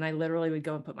 And I literally would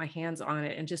go and put my hands on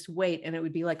it and just wait. And it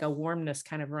would be like a warmness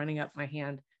kind of running up my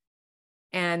hand.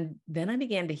 And then I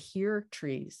began to hear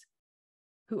trees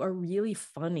who are really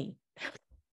funny.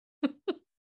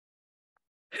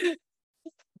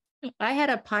 I had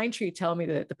a pine tree tell me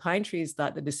that the pine trees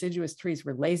thought the deciduous trees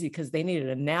were lazy because they needed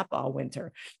a nap all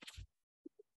winter.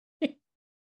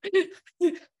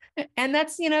 And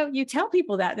that's, you tell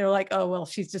people that, and they're like, oh, well,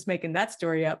 she's just making that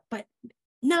story up. But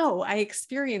no, I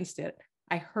experienced it.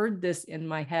 I heard this in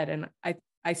my head, and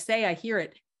I say I hear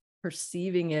it.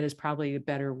 Perceiving it is probably a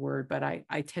better word, but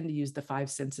I tend to use the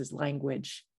five senses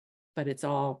language, but it's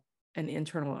all an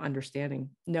internal understanding,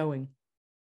 knowing.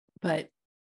 But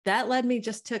that led me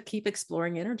just to keep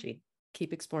exploring energy.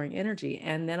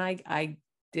 And then I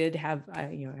did have,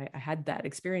 I had that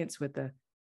experience with the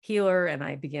healer, and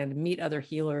I began to meet other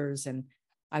healers, and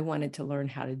I wanted to learn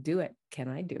how to do it. Can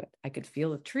I do it? I could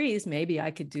feel the trees. Maybe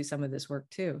I could do some of this work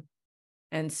too.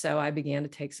 And so I began to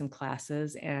take some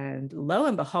classes, and lo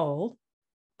and behold,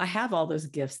 I have all those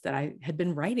gifts that I had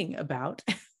been writing about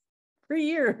for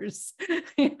years.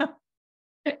 And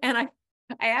I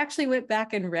actually went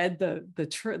back and read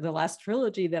the last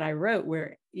trilogy that I wrote,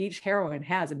 where each heroine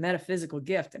has a metaphysical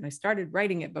gift. And I started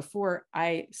writing it before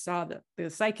I saw the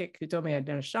psychic who told me I'd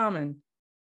been a shaman.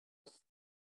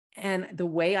 And the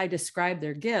way I describe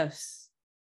their gifts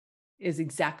is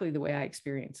exactly the way I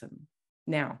experience them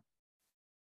now.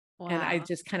 Wow. And I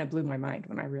just kind of blew my mind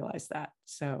when I realized that.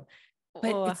 So,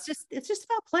 but it's just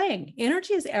about playing.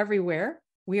 Energy is everywhere.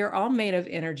 We are all made of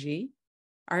energy.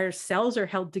 Our cells are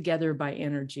held together by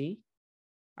energy.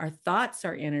 Our thoughts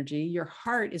are energy. Your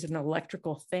heart is an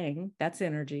electrical thing. That's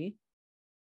energy,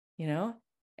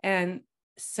 And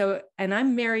so, and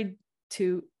I'm married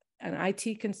to an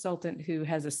IT consultant who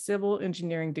has a civil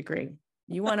engineering degree.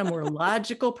 You want a more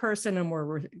logical person, a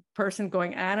more person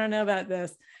going, I don't know about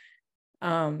this.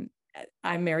 I'm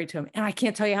married to him. And I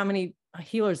can't tell you how many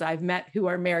healers I've met who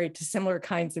are married to similar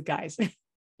kinds of guys,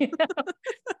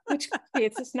 which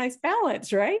creates this nice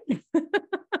balance, right?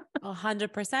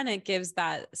 100%. It gives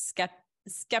that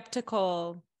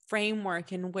skeptical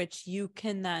framework in which you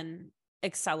can then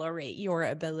accelerate your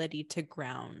ability to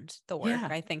ground the work,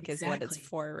 I think exactly. Is what it's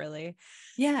for, really.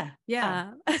 Yeah.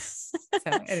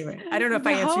 So anyway, I don't know if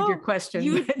I answered your question.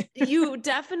 You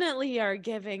definitely are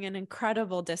giving an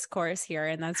incredible discourse here,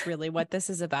 and that's really what this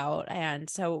is about. And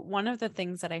so one of the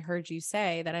things that I heard you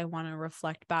say that I want to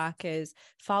reflect back is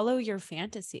follow your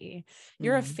fantasy.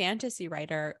 You're a fantasy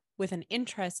writer with an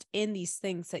interest in these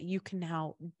things that you can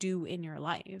now do in your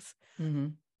life.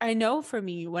 I know for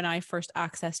me, when I first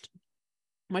accessed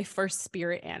my first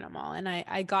spirit animal, and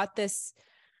I got this,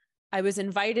 I was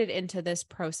invited into this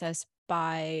process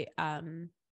by an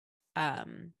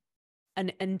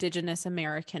Indigenous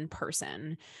American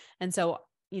person. And so,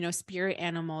 spirit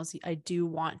animals, I do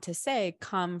want to say,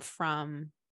 come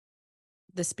from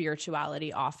the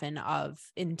spirituality often of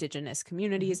Indigenous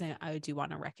communities. And I do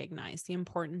want to recognize the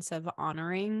importance of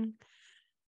honoring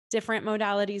different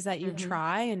modalities that you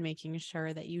try and making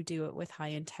sure that you do it with high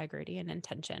integrity and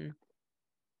intention.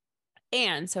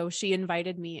 And so she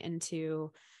invited me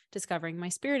into discovering my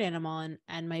spirit animal,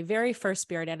 and my very first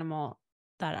spirit animal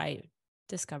that I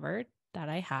discovered that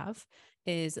I have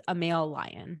is a male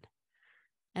lion.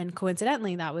 And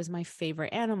coincidentally, that was my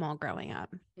favorite animal growing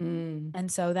up.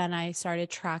 And so then I started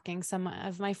tracking some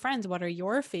of my friends. What are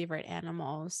your favorite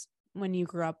animals? When you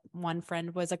grew up, one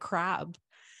friend was a crab.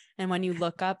 And when you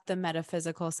look up the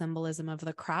metaphysical symbolism of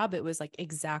the crab, it was like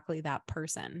exactly that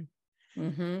person.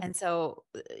 And so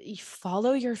you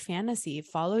follow your fantasy,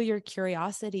 follow your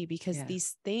curiosity, because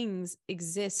these things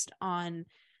exist on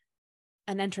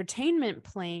an entertainment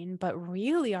plane, but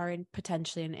really are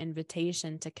potentially an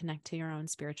invitation to connect to your own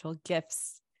spiritual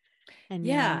gifts and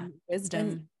your own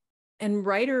wisdom. And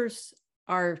writers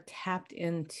are tapped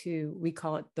into, we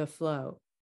call it the flow.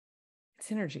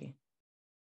 It's energy,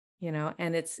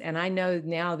 and I know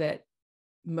now that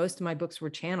most of my books were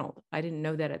channeled. I didn't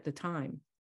know that at the time.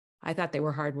 I thought they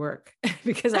were hard work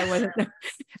because I wasn't, if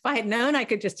I had known I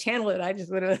could just channel it, I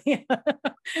just would have,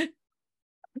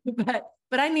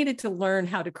 but I needed to learn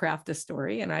how to craft a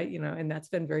story, and and that's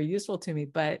been very useful to me.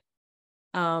 But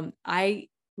I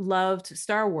loved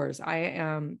Star Wars.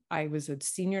 I was a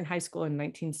senior in high school in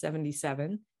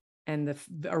 1977, and the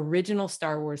original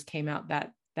Star Wars came out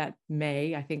that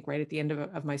May, I think, right at the end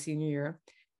of my senior year.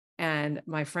 And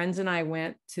my friends and I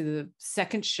went to the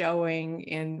second showing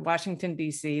in Washington,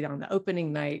 D.C. on the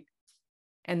opening night.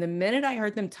 And the minute I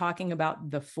heard them talking about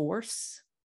the Force,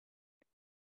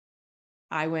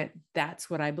 I went, that's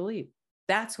what I believe.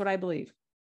 That's what I believe.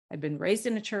 I'd been raised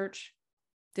in a church,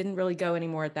 didn't really go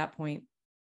anymore at that point,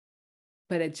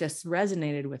 but it just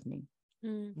resonated with me.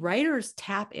 Writers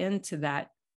tap into that.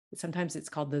 Sometimes it's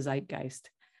called the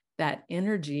zeitgeist, that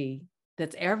energy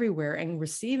that's everywhere, and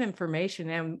receive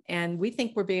information. And we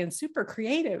think we're being super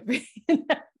creative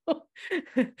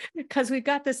because we've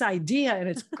got this idea and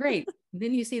it's great.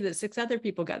 Then you see that 6 other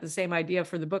people got the same idea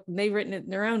for the book and they've written it in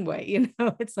their own way.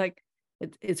 It's like,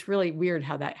 it's really weird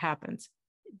how that happens.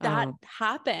 That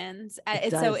happens.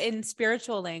 It's so in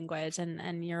spiritual language,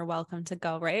 and you're welcome to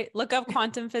go, right? Look up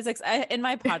quantum physics. In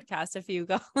my podcast, if you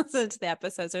go listen to the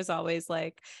episodes, there's always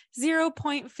like 0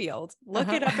 point field. Look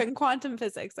it up in quantum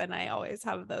physics. And I always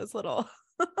have those little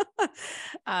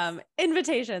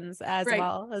invitations as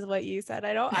well as what you said.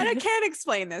 I can't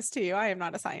explain this to you. I am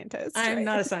not a scientist. I'm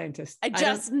not a scientist. I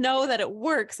just know that it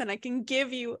works, and I can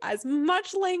give you as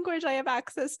much language I have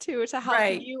access to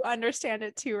help you understand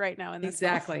it too right now in this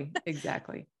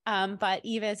Exactly. But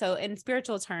even so, in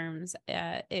spiritual terms,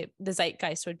 the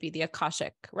zeitgeist would be the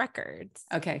Akashic records.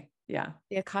 Okay. Yeah.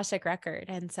 The Akashic record.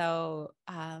 And so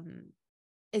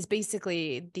is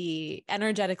basically the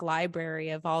energetic library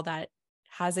of all that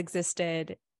has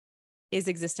existed, is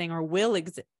existing, or will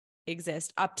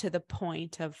exist up to the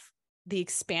point of the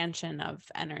expansion of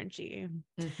energy.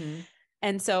 Mm-hmm.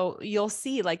 And so you'll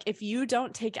see, like, if you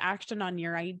don't take action on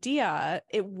your idea,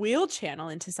 it will channel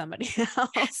into somebody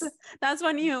else. That's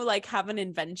when you like have an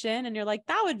invention and you're like,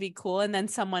 that would be cool. And then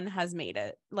someone has made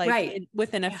it like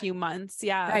within a few months.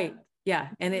 Yeah. Right. Yeah.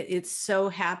 And it so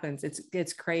happens.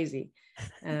 It's crazy.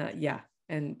 Yeah.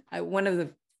 And one of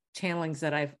the channelings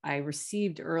that I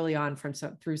received early on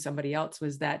through somebody else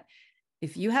was that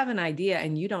if you have an idea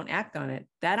and you don't act on it,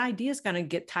 that idea is going to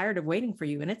get tired of waiting for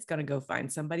you and it's going to go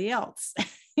find somebody else.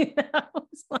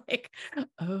 It's like,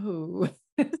 oh.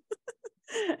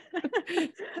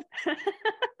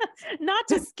 Not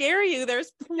to scare you.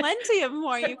 There's plenty of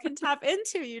more you can tap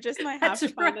into. You just might have to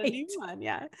find a new one.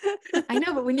 Yeah. I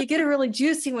know, but when you get a really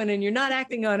juicy one and you're not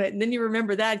acting on it, and then you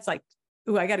remember that, it's like,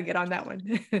 oh, I got to get on that one.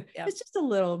 Yep. It's just a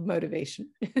little motivation.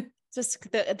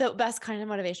 Just the best kind of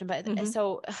motivation. But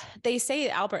so they say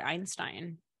Albert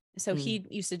Einstein, so he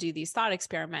used to do these thought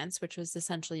experiments, which was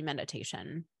essentially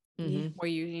meditation, where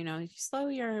you slow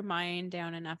your mind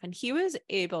down enough. And he was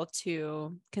able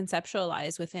to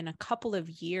conceptualize within a couple of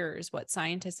years what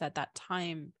scientists at that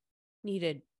time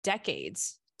needed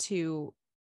decades to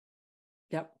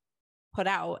put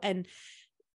out. And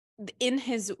in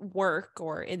his work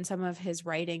or in some of his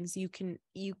writings, you can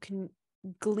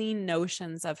glean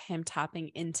notions of him tapping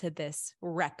into this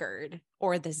record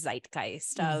or the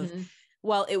zeitgeist of,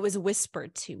 well, it was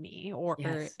whispered to me or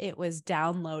it was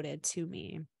downloaded to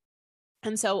me.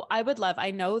 And so I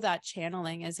know that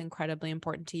channeling is incredibly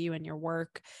important to you in your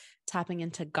work, tapping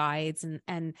into guides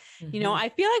and I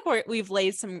feel like we've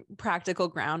laid some practical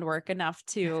groundwork enough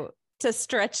to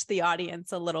stretch the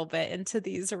audience a little bit into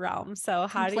these realms. So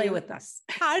how do you with us?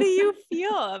 How do you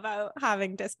feel about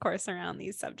having discourse around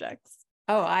these subjects?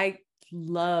 Oh, I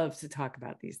love to talk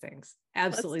about these things.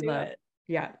 Absolutely love it.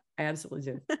 Yeah, I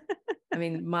absolutely do. I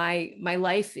mean, my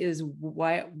life is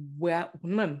why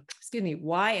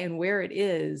and where it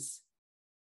is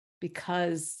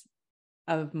because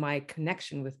of my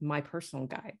connection with my personal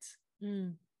guides.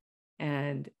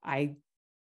 And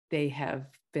they have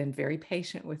been very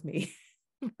patient with me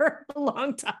for a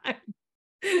long time.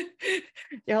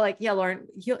 They're like, yeah, Laurin,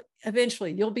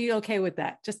 eventually you'll be okay with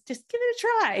that. Just give it a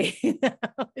try.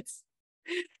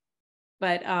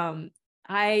 But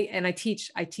I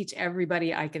teach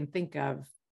everybody I can think of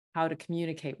how to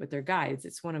communicate with their guides.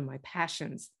 It's one of my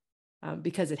passions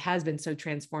because it has been so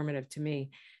transformative to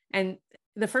me. And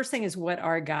the first thing is, what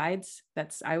are guides?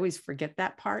 I always forget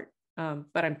that part.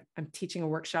 But I'm teaching a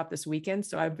workshop this weekend,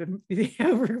 so I've been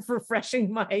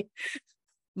refreshing my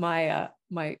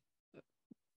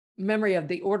memory of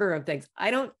the order of things.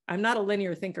 I'm not a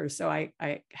linear thinker, so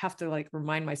I have to like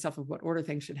remind myself of what order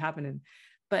things should happen in.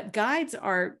 But guides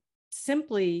are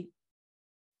simply,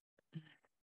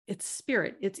 it's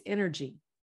spirit, it's energy.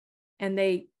 And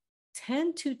they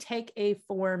tend to take a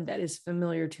form that is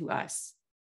familiar to us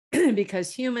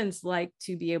because humans like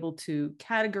to be able to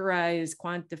categorize,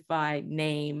 quantify,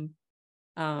 name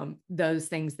those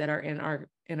things that are in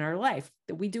our life.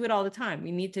 That we do it all the time.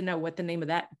 We need to know what the name of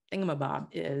that thingamabob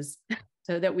is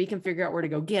so that we can figure out where to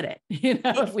go get it.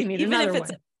 If we need another one.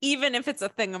 Even if it's a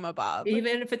thingamabob.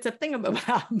 Even if it's a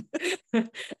thingamabob.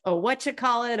 A what you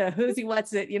call it, a who's he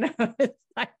what's it, it's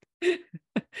like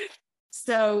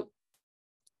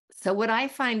so what I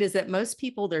find is that most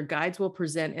people, their guides will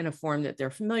present in a form that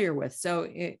they're familiar with. So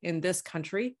in this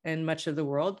country and much of the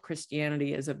world,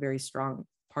 Christianity is a very strong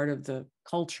part of the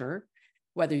culture,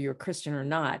 whether you're Christian or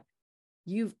not.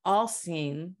 You've all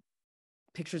seen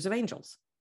pictures of angels.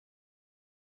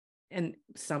 And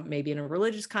some maybe in a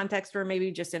religious context or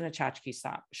maybe just in a tchotchke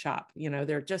shop.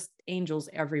 They're just angels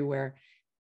everywhere.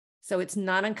 So it's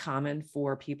not uncommon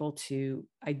for people to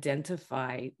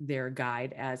identify their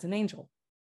guide as an angel.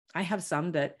 I have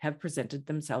some that have presented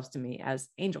themselves to me as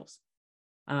angels.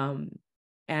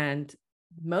 And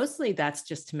mostly that's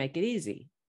just to make it easy.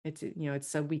 It's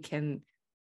so we can,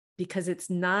 because it's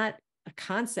not a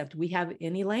concept we have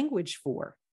any language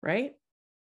for, right?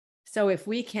 So if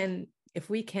we can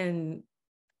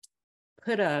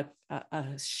put a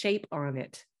shape on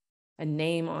it, a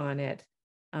name on it,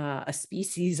 a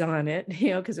species on it,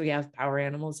 because we have power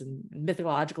animals and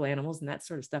mythological animals and that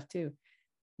sort of stuff too,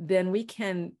 then we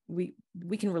can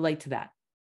relate to that.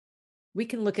 We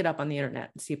can look it up on the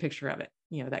internet and see a picture of it,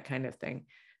 that kind of thing.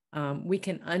 We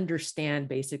can understand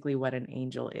basically what an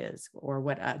angel is, or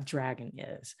what a dragon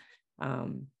is,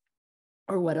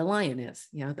 or what a lion is.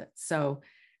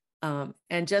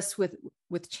 And just with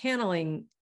channeling,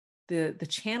 the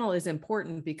channel is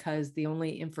important because the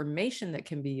only information that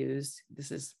can be used,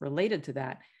 this is related to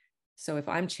that. So if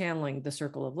I'm channeling the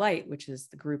circle of light, which is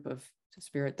the group of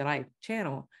spirit that I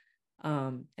channel,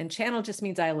 and channel just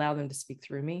means I allow them to speak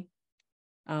through me.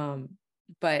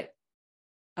 But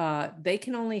they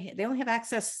only have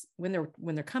access when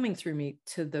they're coming through me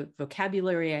to the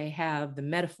vocabulary I have, the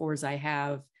metaphors I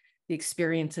have, the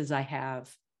experiences I have.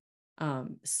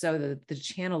 So the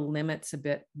channel limits a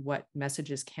bit what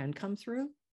messages can come through,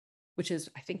 which is,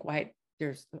 I think, why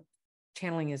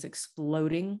channeling is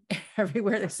exploding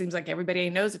everywhere. It seems like everybody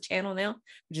knows a channel now,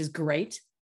 which is great.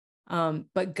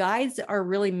 But guides are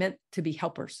really meant to be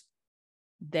helpers.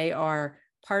 They are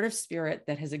part of spirit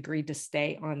that has agreed to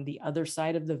stay on the other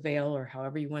side of the veil, or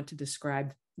however you want to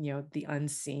describe, the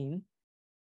unseen,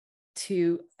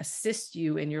 to assist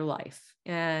you in your life.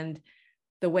 And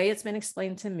the way it's been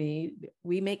explained to me,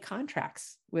 we make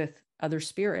contracts with other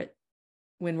spirit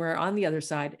when we're on the other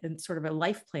side, and sort of a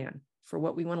life plan for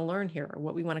what we want to learn here, or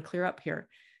what we want to clear up here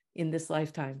in this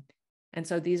lifetime. And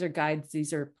so these are guides,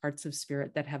 these are parts of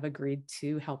spirit that have agreed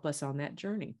to help us on that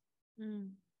journey.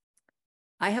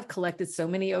 I have collected so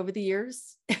many over the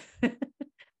years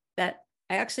that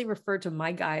I actually refer to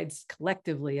my guides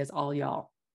collectively as all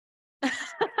y'all. I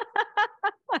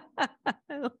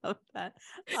love that.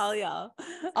 All y'all.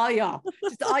 All y'all.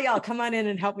 Just all y'all, come on in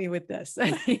and help me with this.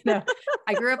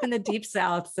 I grew up in the deep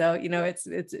South, so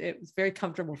it was very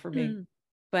comfortable for me.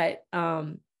 But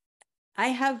I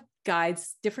have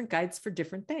different guides for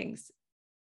different things.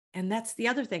 And that's the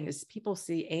other thing, is people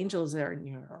see angels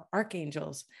or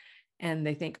archangels, and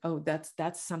they think, oh, that's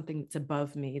something that's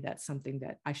above me. That's something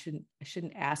that I shouldn't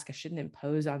ask. I shouldn't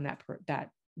impose on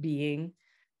that being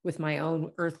with my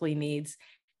own earthly needs.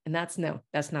 And that's not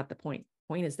the point.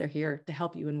 The point is they're here to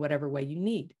help you in whatever way you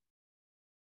need.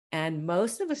 And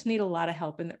most of us need a lot of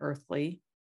help in the earthly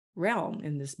realm,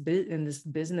 in this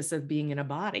business of being in a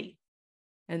body.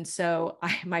 And so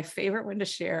my favorite one to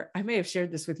share, I may have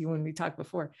shared this with you when we talked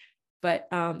before, but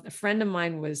a friend of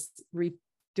mine was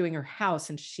redoing her house,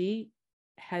 and she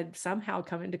had somehow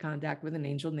come into contact with an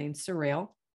angel named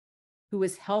Sorel, who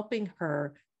was helping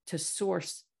her to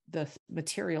source the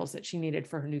materials that she needed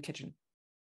for her new kitchen.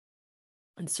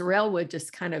 And Sorel would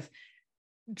just kind of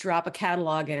drop a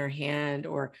catalog in her hand,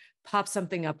 or pop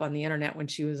something up on the internet when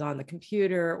she was on the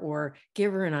computer, or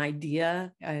give her an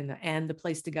idea and the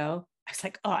place to go. I was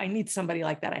like, oh, I need somebody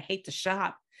like that. I hate to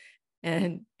shop.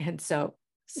 And so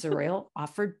Sorel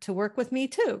offered to work with me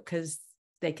too, because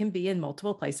they can be in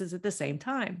multiple places at the same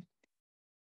time.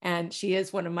 And she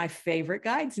is one of my favorite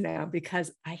guides now,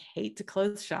 because I hate to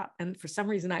clothes shop. And for some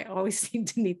reason, I always seem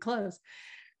to need clothes.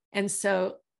 And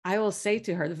so I will say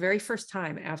to her, the very first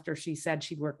time after she said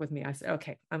she'd work with me, I said,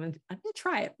 okay, I'm going to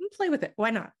try it and play with it. Why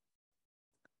not?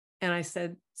 And I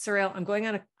said, Sorrel, I'm going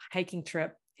on a hiking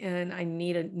trip and I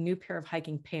need a new pair of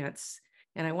hiking pants.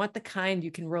 And I want the kind you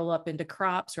can roll up into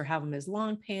crops or have them as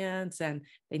long pants. And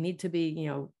they need to be,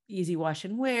 easy wash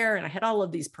and wear. And I had all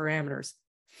of these parameters.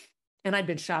 And I'd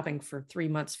been shopping for 3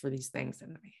 months for these things.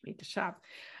 And I need to shop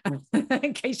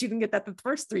in case you didn't get that the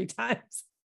first 3 times.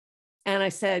 And I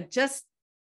said, just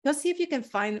go see if you can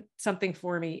find something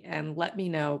for me and let me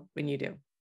know when you do.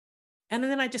 And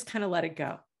then I just kind of let it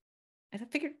go. And I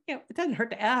figured, it doesn't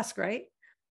hurt to ask, right?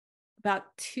 About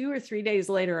 2 or 3 days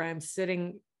later, I'm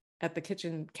sitting at the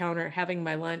kitchen counter having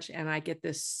my lunch, and I get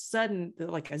this sudden,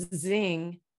 like a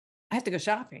zing. I have to go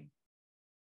shopping.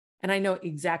 And I know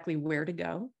exactly where to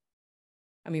go.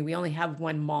 I mean, we only have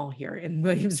one mall here in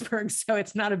Williamsburg, so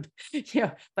it's not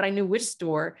but I knew which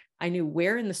store, I knew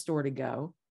where in the store to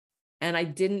go. And I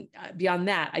didn't, beyond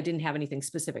that, I didn't have anything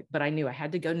specific, but I knew I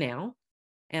had to go now.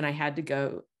 And I had to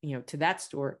go, to that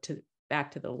store,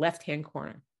 back to the left-hand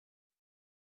corner.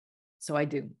 So I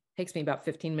do. It takes me about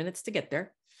 15 minutes to get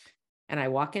there. And I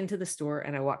walk into the store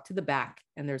and I walk to the back,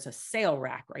 and there's a sale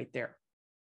rack right there.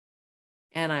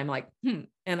 And I'm like,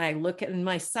 And I look at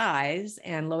my size,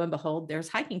 and lo and behold, there's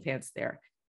hiking pants there.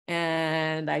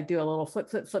 And I do a little flip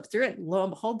through it. Lo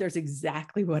and behold, there's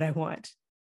exactly what I want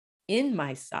in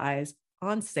my size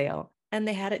on sale. And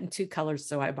they had it in 2 colors.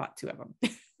 So I bought 2 of them.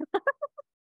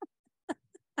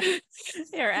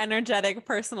 Your energetic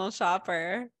personal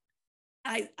shopper.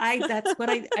 That's what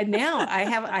I now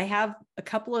I have a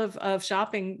couple of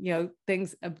shopping,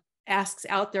 things, asks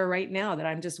out there right now that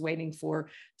I'm just waiting for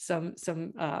some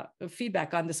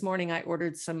feedback on. This morning, I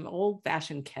ordered some old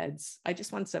fashioned Keds. I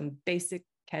just want some basic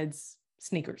Keds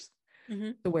sneakers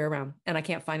to wear around, and I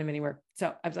can't find them anywhere.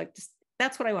 So I was like,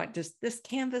 that's what I want. Just this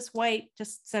canvas white,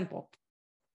 just simple.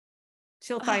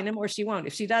 She'll find them or she won't.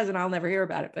 If she doesn't, I'll never hear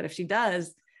about it. But if she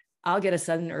does, I'll get a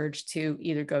sudden urge to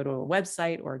either go to a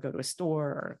website or go to a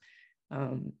store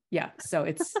or, So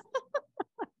it's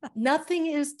nothing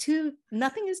is too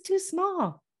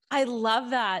small. I love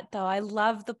that though. I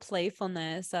love the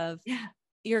playfulness of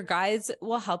your guides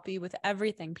will help you with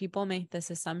everything. People make this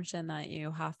assumption that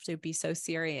you have to be so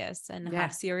serious and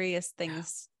have serious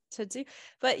things to do,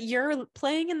 but you're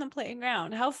playing in the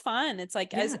playground. How fun. It's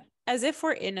like as if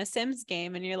we're in a Sims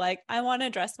game and you're like, I want to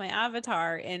dress my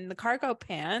avatar in the cargo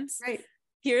pants. Right.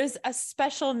 Here's a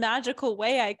special magical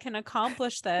way I can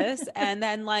accomplish this. And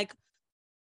then like,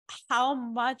 how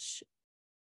much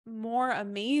more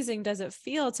amazing does it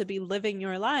feel to be living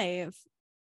your life,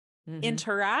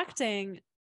 interacting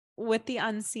with the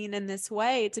unseen in this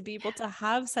way, to be able to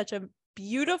have such a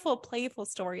beautiful, playful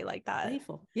story like that.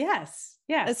 Playful. Yes.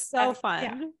 It's so fun.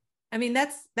 Yeah. I mean,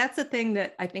 that's the thing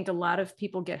that I think a lot of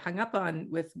people get hung up on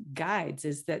with guides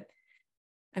is that,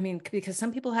 I mean, because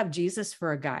some people have Jesus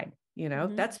for a guide,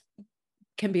 that's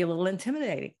can be a little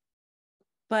intimidating,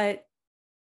 but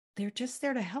they're just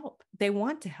there to help. They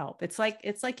want to help. It's like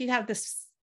you have this,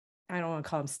 I don't want to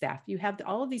call them staff. You have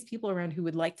all of these people around who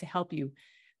would like to help you,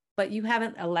 but you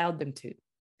haven't allowed them to,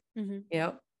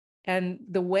 and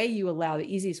the way you allow,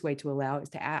 the easiest way to allow is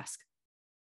to ask.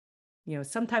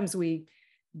 Sometimes we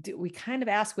kind of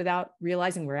ask without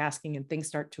realizing we're asking, and things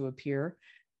start to appear.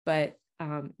 But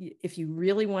if you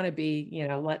really want to be,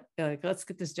 let's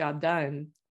get this job done,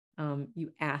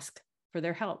 you ask for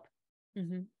their help.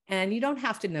 And you don't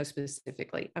have to know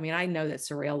specifically. I mean, I know that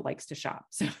Sorrel likes to shop,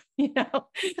 so,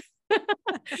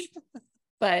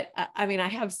 but I mean, I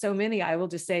have so many, I will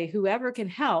just say, whoever can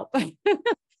help,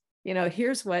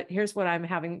 here's what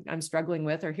I'm struggling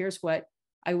with, or here's what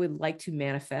I would like to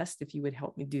manifest, if you would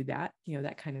help me do that,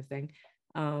 that kind of thing.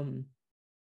 And,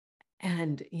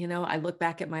 I look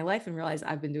back at my life and realize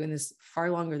I've been doing this far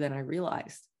longer than I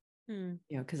realized,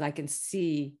 because I can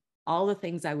see all the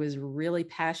things I was really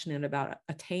passionate about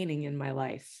attaining in my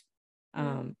life.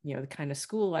 The kind of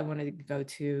school I wanted to go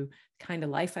to, the kind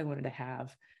of life I wanted to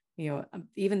have,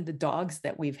 even the dogs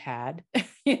that we've had,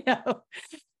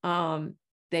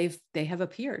 they have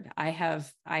appeared. I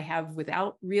have,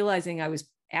 without realizing I was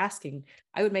asking,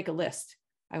 I would make a list.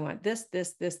 I want this,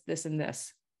 this, this, and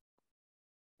this.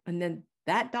 And then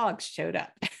that dog showed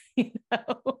up,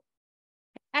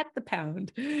 at the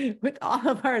pound with all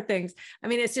of our things. I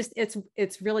mean,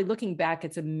 it's really, looking back,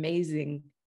 it's amazing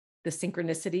the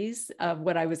synchronicities of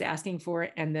what I was asking for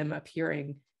and them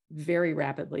appearing very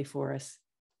rapidly for us.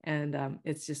 And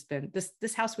it's just been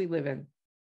this house we live in.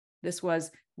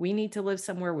 We need to live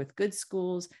somewhere with good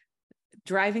schools,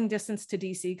 driving distance to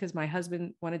DC, because my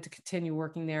husband wanted to continue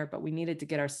working there, but we needed to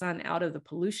get our son out of the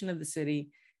pollution of the city.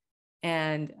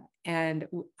 And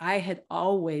I had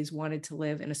always wanted to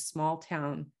live in a small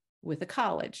town with a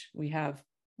college. We have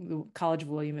the College of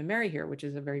William and Mary here, which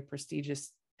is a very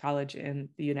prestigious college in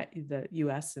the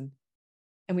US, and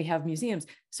we have museums.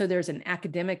 So there's an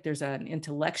academic, there's an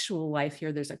intellectual life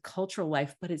here, there's a cultural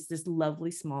life, but it's this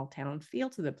lovely small town feel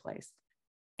to the place.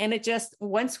 And it just,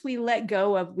 once we let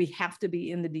go of, we have to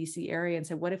be in the DC area, and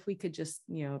say, what if we could just,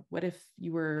 what if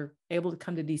you were able to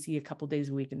come to DC a couple days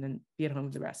a week and then be at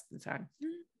home the rest of the time?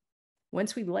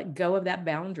 Once we let go of that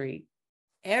boundary,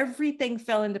 everything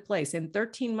fell into place. In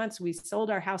 13 months, we sold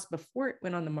our house before it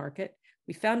went on the market.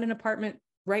 We found an apartment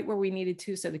right where we needed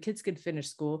to, so the kids could finish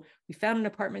school. We found an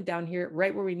apartment down here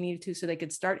right where we needed to, so they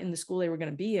could start in the school they were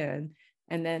going to be in.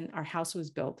 And then our house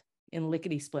was built in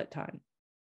lickety split time.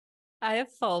 I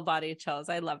have full body chills.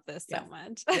 I love this so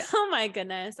much. Yeah. Oh my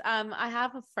goodness. I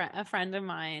have a friend of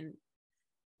mine.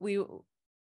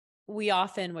 We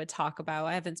often would talk about,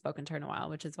 I haven't spoken to her in a while,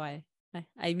 which is why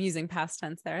I'm using past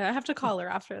tense there. I have to call her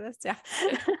after this.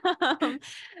 Yeah.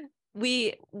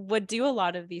 We would do a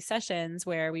lot of these sessions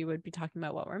where we would be talking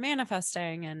about what we're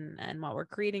manifesting and what we're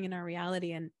creating in our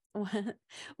reality. And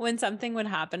when something would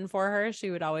happen for her, she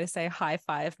would always say, high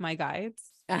five my guides.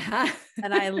 Uh-huh.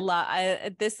 And I love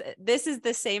this. This is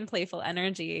the same playful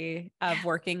energy of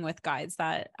working with guides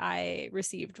that I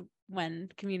received when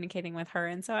communicating with her.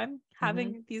 And so I'm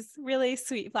having these really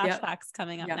sweet flashbacks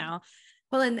coming up now.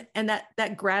 Well, and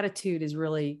that gratitude is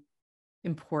really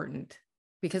important,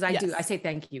 because I say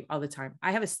thank you all the time.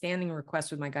 I have a standing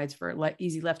request with my guides for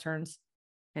easy left turns.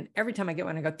 And every time I get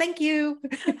one, I go, thank you.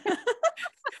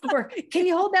 Or can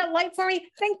you hold that light for me?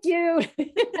 Thank you.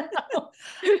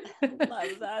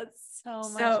 Love that so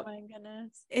much. My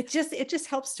goodness. It just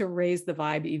helps to raise the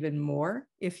vibe even more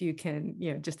if you can,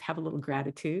 just have a little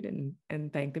gratitude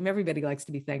and thank them. Everybody likes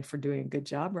to be thanked for doing a good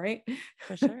job, right?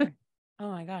 For sure. Oh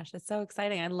my gosh, it's so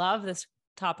exciting. I love this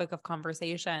topic of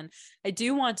conversation. I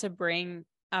do want to bring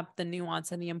up the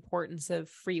nuance and the importance of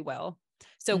free will.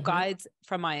 So guides,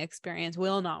 from my experience,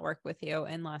 will not work with you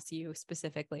unless you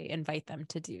specifically invite them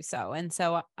to do so. And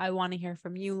so I want to hear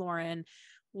from you, Laurin,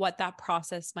 what that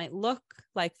process might look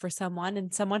like for someone,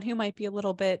 and someone who might be a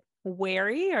little bit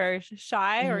wary or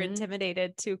shy or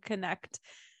intimidated to connect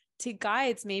to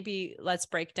guides. Maybe let's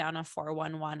break down a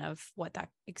 411 of what that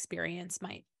experience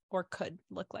might or could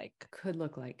look like.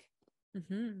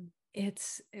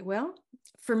 Well,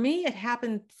 for me, it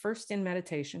happened first in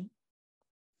meditation.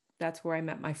 That's where I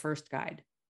met my first guide.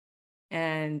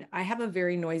 And I have a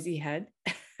very noisy head.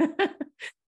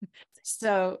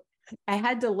 So I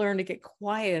had to learn to get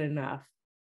quiet enough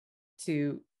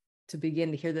to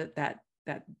begin to hear that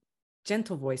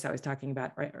gentle voice I was talking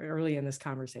about right early in this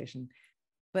conversation,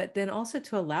 but then also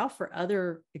to allow for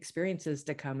other experiences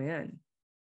to come in.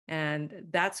 And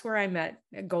that's where I met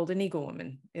Golden Eagle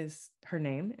Woman, is her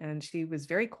name. And she was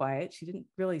very quiet. She didn't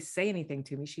really say anything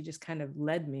to me. She just kind of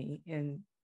led me in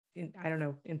I don't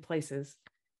know, in places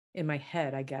in my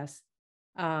head, I guess.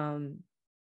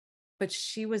 But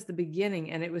she was the beginning,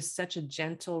 and it was such a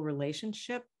gentle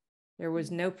relationship. There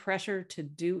was no pressure to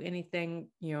do anything,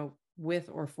 with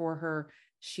or for her.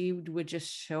 She would just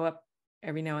show up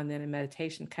every now and then in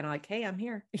meditation, kind of like, hey, I'm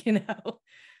here,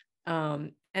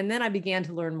 And then I began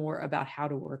to learn more about how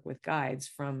to work with guides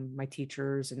from my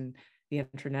teachers and the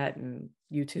internet and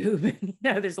YouTube. And,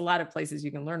 there's a lot of places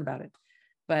you can learn about it.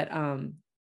 But,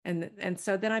 and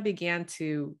so then I began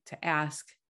to ask,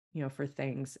 for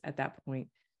things at that point.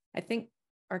 I think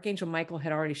Archangel Michael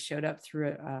had already showed up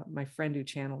through my friend who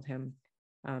channeled him,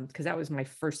 because that was my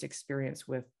first experience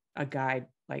with a guide,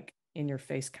 like in your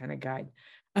face kind of guide.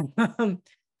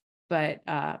 But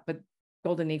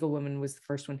Golden Eagle Woman was the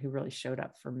first one who really showed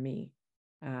up for me.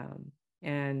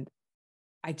 And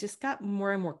I just got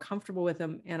more and more comfortable with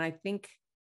them. And I think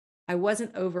I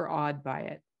wasn't overawed by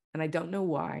it. And I don't know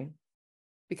why,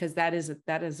 because that is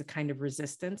a kind of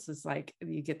resistance. It's like,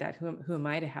 you get that, who am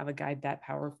I to have a guide that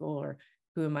powerful, or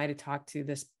who am I to talk to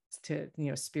this,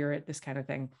 spirit, this kind of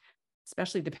thing,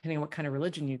 especially depending on what kind of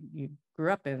religion you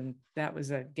grew up in. That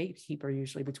was a gatekeeper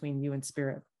usually between you and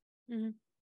spirit.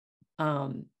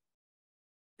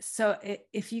 So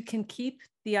if you can keep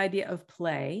the idea of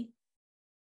play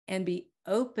and be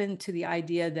open to the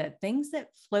idea that things that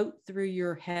float through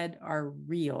your head are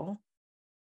real,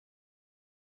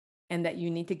 and that you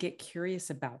need to get curious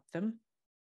about them,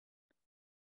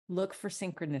 look for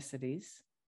synchronicities,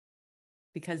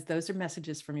 because those are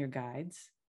messages from your guides.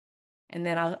 And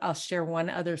then I'll share one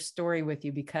other story with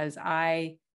you, because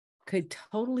I could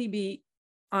totally be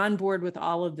on board with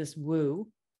all of this woo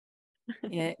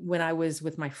when I was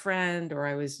with my friend, or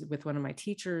I was with one of my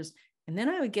teachers. And then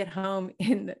I would get home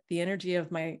in the energy of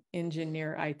my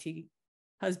engineer IT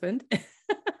husband,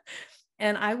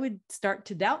 and I would start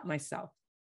to doubt myself.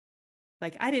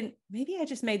 Like maybe I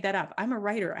just made that up. I'm a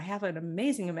writer. I have an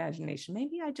amazing imagination.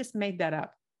 Maybe I just made that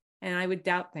up. And I would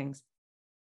doubt things.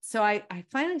 So I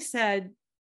finally said,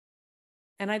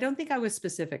 and I don't think I was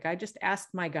specific. I just asked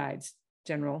my guides,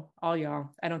 general, all y'all.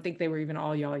 I don't think they were even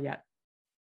all y'all yet.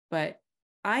 But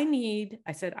I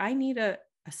said, I need a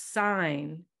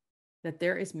sign that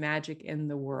there is magic in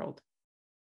the world.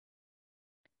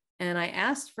 And I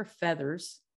asked for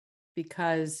feathers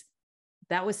because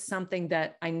that was something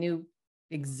that I knew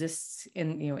exists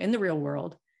in the real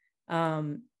world.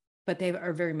 But they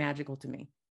are very magical to me.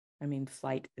 I mean,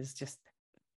 flight is just,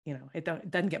 it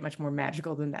doesn't get much more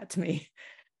magical than that to me.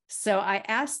 So I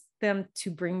asked them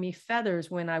to bring me feathers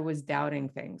when I was doubting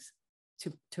things,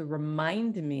 to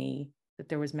remind me that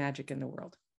there was magic in the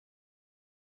world.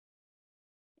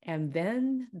 And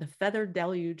then the feather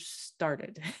deluge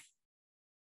started.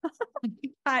 I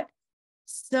got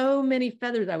so many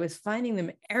feathers. I was finding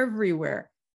them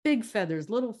everywhere. Big feathers,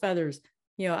 little feathers.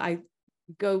 I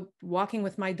go walking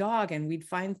with my dog and we'd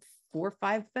find 4 or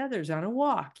 5 feathers on a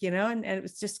walk, and it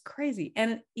was just crazy.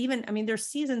 And even, there's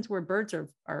seasons where birds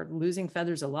are losing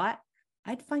feathers a lot.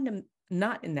 I'd find them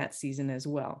not in that season as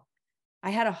well. I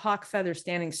had a hawk feather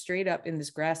standing straight up in this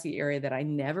grassy area that I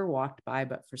never walked by,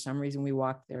 but for some reason we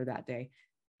walked there that day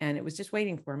and it was just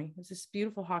waiting for me. It was this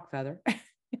beautiful hawk feather.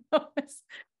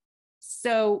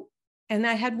 So, and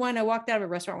I walked out of a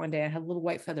restaurant one day. I had a little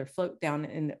white feather float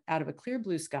down out of a clear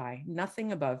blue sky,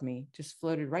 nothing above me, just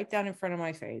floated right down in front of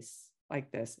my face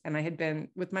like this. And I had been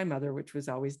with my mother, which was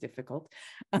always difficult.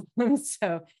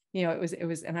 So, it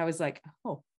was, and I was like,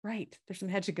 oh, right. There's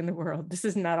some magic in the world. This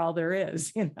is not all there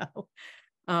is, And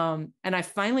I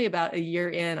finally, about a year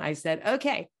in, I said,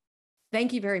 okay,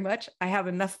 thank you very much. I have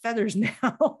enough feathers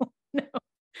now.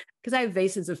 Because I have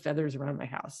vases of feathers around my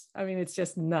house. It's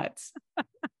just nuts.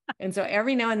 And so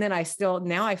every now and then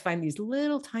now I find these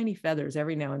little tiny feathers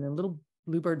every now and then, little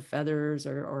bluebird feathers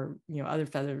or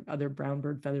other brown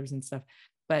bird feathers and stuff.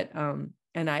 But,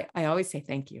 and I always say,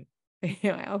 thank you.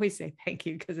 I always say thank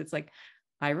you because it's like,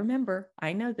 I remember,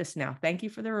 I know this now. Thank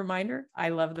you for the reminder. I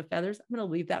love the feathers. I'm going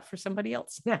to leave that for somebody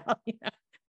else now.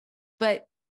 But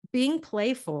being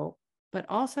playful, but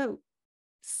also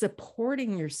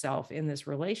supporting yourself in this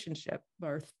relationship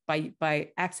or by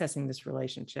accessing this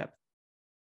relationship.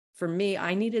 For me,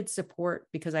 I needed support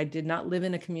because I did not live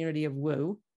in a community of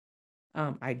woo.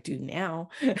 I do now,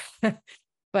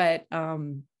 but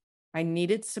I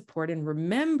needed support in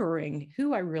remembering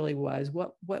who I really was,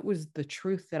 what was the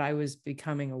truth that I was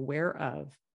becoming aware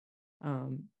of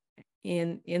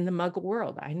in the Muggle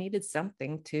world. I needed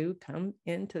something to come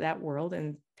into that world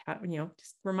and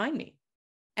just remind me.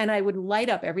 And I would light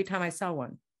up every time I saw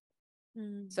one.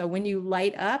 So when you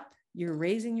light up, you're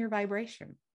raising your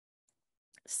vibration,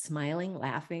 smiling,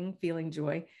 laughing, feeling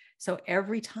joy. So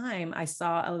every time I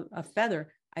saw a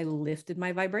feather, I lifted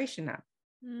my vibration up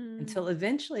until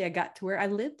eventually I got to where I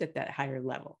lived at that higher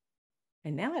level.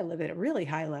 And now I live at a really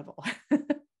high level.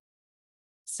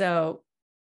 So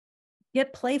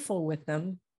get playful with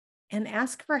them and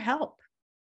ask for help.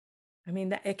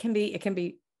 That it can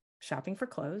be shopping for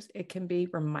clothes. It can be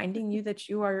reminding you that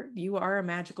you are a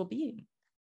magical being.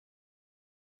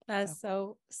 That's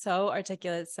so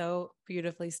articulate, so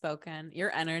beautifully spoken.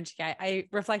 Your energy, I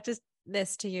reflected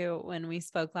this to you when we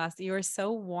spoke last. You were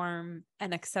so warm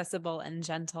and accessible and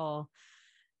gentle,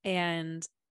 and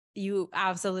you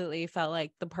absolutely felt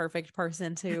like the perfect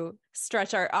person to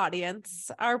stretch our audience,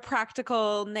 our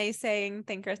practical naysaying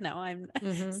thinkers. No,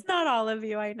 it's not all of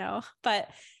you, I know,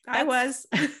 but I was.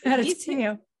 Me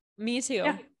too. Me too.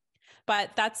 Yeah.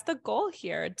 But that's the goal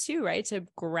here too, right? To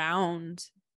ground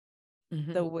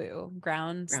the woo,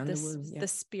 ground the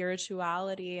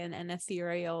spirituality and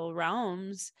ethereal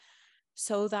realms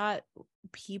so that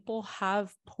people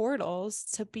have portals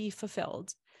to be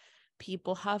fulfilled.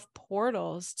 People have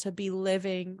portals to be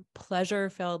living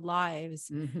pleasure-filled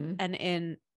lives and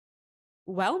in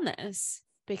wellness,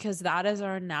 because that is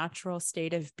our natural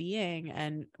state of being.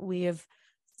 And we have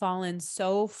fallen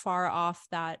so far off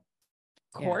that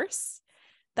course.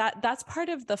 That's part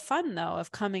of the fun, though,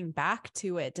 of coming back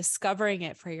to it, discovering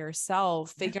it for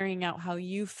yourself, figuring out how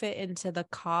you fit into the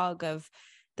cog of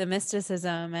the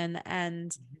mysticism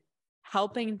and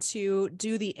helping to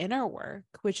do the inner work,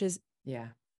 which is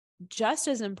just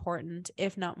as important,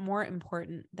 if not more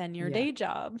important than your day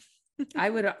job. I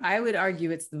would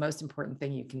argue it's the most important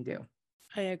thing you can do.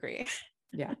 I agree.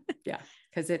 Yeah.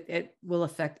 Because it will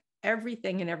affect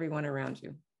everything and everyone around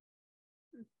you.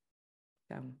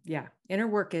 So inner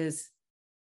work is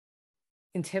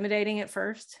intimidating at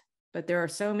first, but there are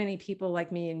so many people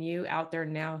like me and you out there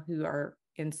now who are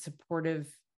in supportive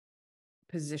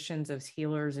positions as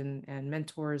healers and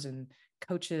mentors and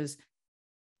coaches,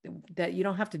 that you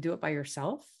don't have to do it by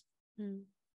yourself. Mm.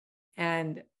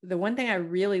 And the one thing I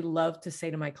really love to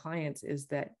say to my clients is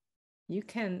that you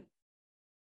can,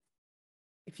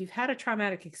 if you've had a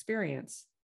traumatic experience,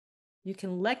 you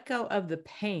can let go of the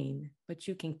pain, but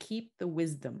you can keep the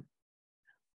wisdom.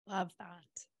 Love that.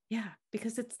 Yeah,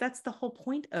 because that's the whole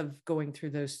point of going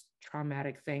through those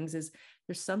traumatic things, is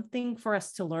there's something for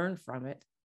us to learn from it.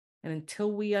 And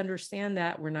until we understand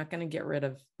that, we're not going to get rid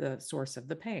of the source of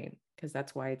the pain, because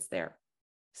that's why it's there.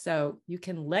 So you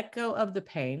can let go of the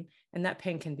pain, and that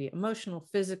pain can be emotional,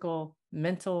 physical,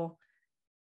 mental,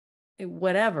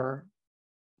 whatever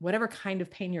kind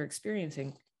of pain you're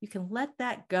experiencing, you can let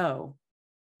that go.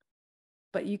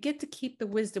 But you get to keep the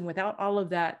wisdom without all of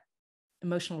that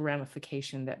emotional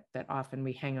ramification that often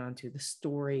we hang on to, the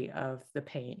story of the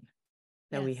pain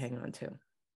that we hang on to.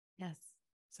 Yes.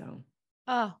 So.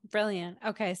 Oh, brilliant.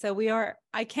 Okay. So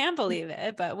I can't believe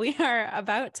it, but we are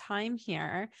about time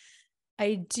here.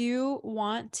 I do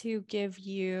want to give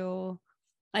you,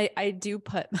 I do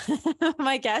put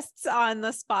my guests on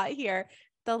the spot here.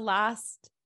 The last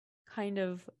kind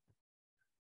of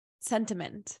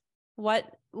sentiment. What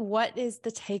is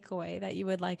the takeaway that you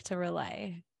would like to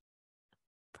relay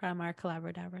from our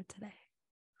CBRDBR today?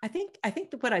 I think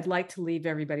that what I'd like to leave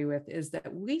everybody with is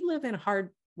that we live in a hard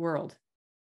world.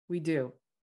 We do,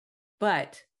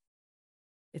 but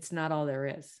it's not all there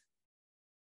is.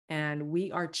 And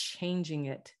we are changing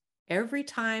it. Every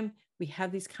time we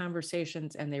have these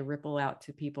conversations and they ripple out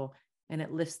to people and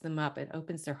it lifts them up, it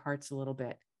opens their hearts a little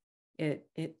bit. It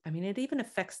even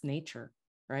affects nature,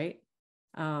 right?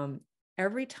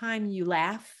 Every time you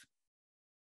laugh,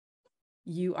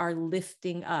 you are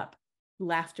lifting up.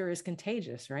 Laughter is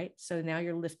contagious, right? So now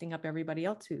you're lifting up everybody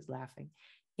else who's laughing.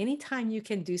 Anytime you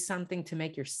can do something to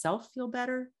make yourself feel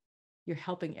better, you're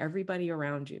helping everybody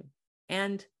around you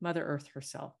and Mother Earth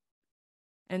herself.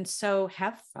 And so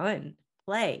have fun,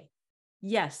 play.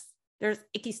 Yes, there's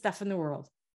icky stuff in the world.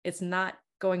 It's not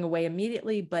going away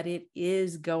immediately, but it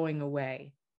is going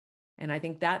away. And I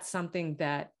think that's something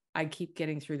that I keep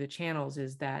getting through the channels,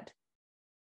 is that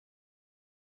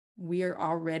we are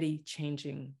already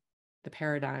changing the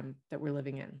paradigm that we're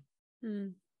living in.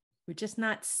 Mm. We're just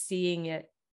not seeing it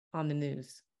on the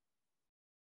news.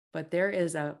 But there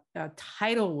is a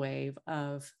tidal wave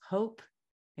of hope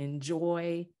and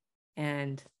joy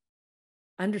and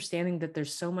understanding that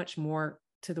there's so much more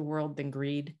to the world than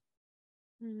greed.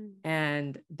 Mm.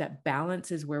 And that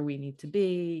balance is where we need to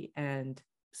be. And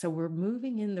so we're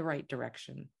moving in the right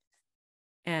direction.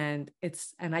 And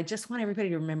I just want everybody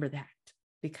to remember that,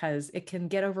 because it can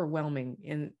get overwhelming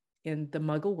in the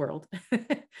Muggle world.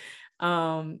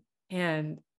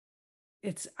 And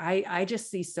I just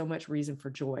see so much reason for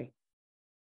joy.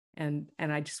 And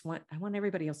I want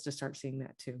everybody else to start seeing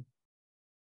that too.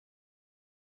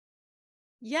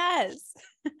 Yes.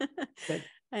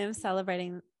 I am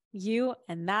celebrating you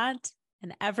and that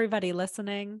and everybody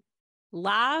listening.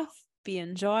 Laugh, be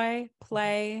in joy,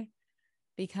 play,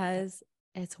 because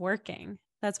it's working.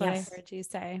 That's what I heard you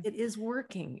say. It is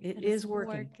working. It is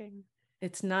working.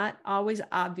 It's not always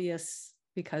obvious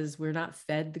because we're not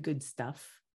fed the good stuff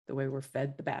the way we're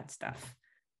fed the bad stuff.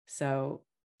 So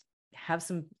have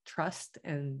some trust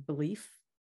and belief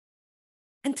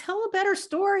and tell a better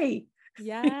story.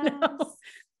 Yes.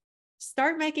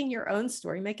 Start making your own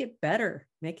story, make it better,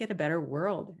 make it a better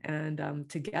world. And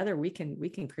together we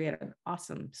can create an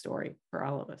awesome story for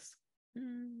all of us.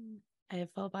 I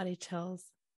have full body chills.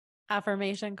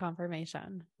 Affirmation,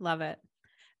 confirmation. Love it.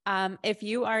 If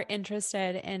you are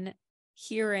interested in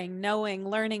hearing, knowing,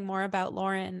 learning more about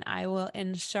Laurin, I will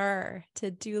ensure to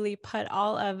duly put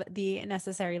all of the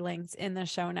necessary links in the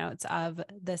show notes of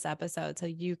this episode, so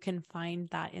you can find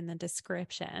that in the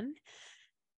description.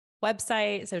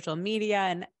 Website, social media,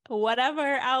 and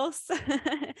whatever else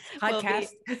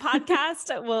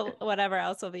whatever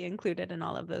else will be included in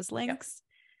all of those links.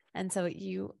 Yep. And so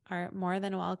you are more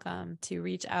than welcome to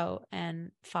reach out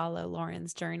and follow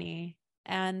Laurin's journey.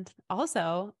 And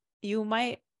also, you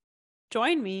might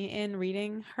join me in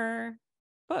reading her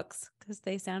books because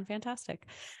they sound fantastic.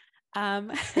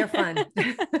 They're fun.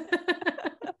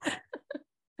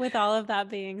 With all of that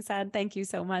being said, thank you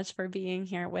so much for being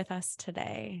here with us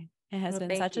today. It has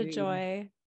been such a joy.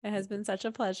 It has been such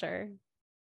a pleasure.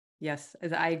 Yes,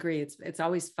 I agree. It's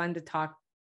always fun to talk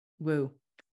woo.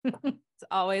 It's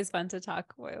always fun to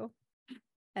talk woo.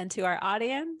 And to our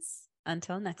audience,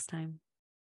 until next time.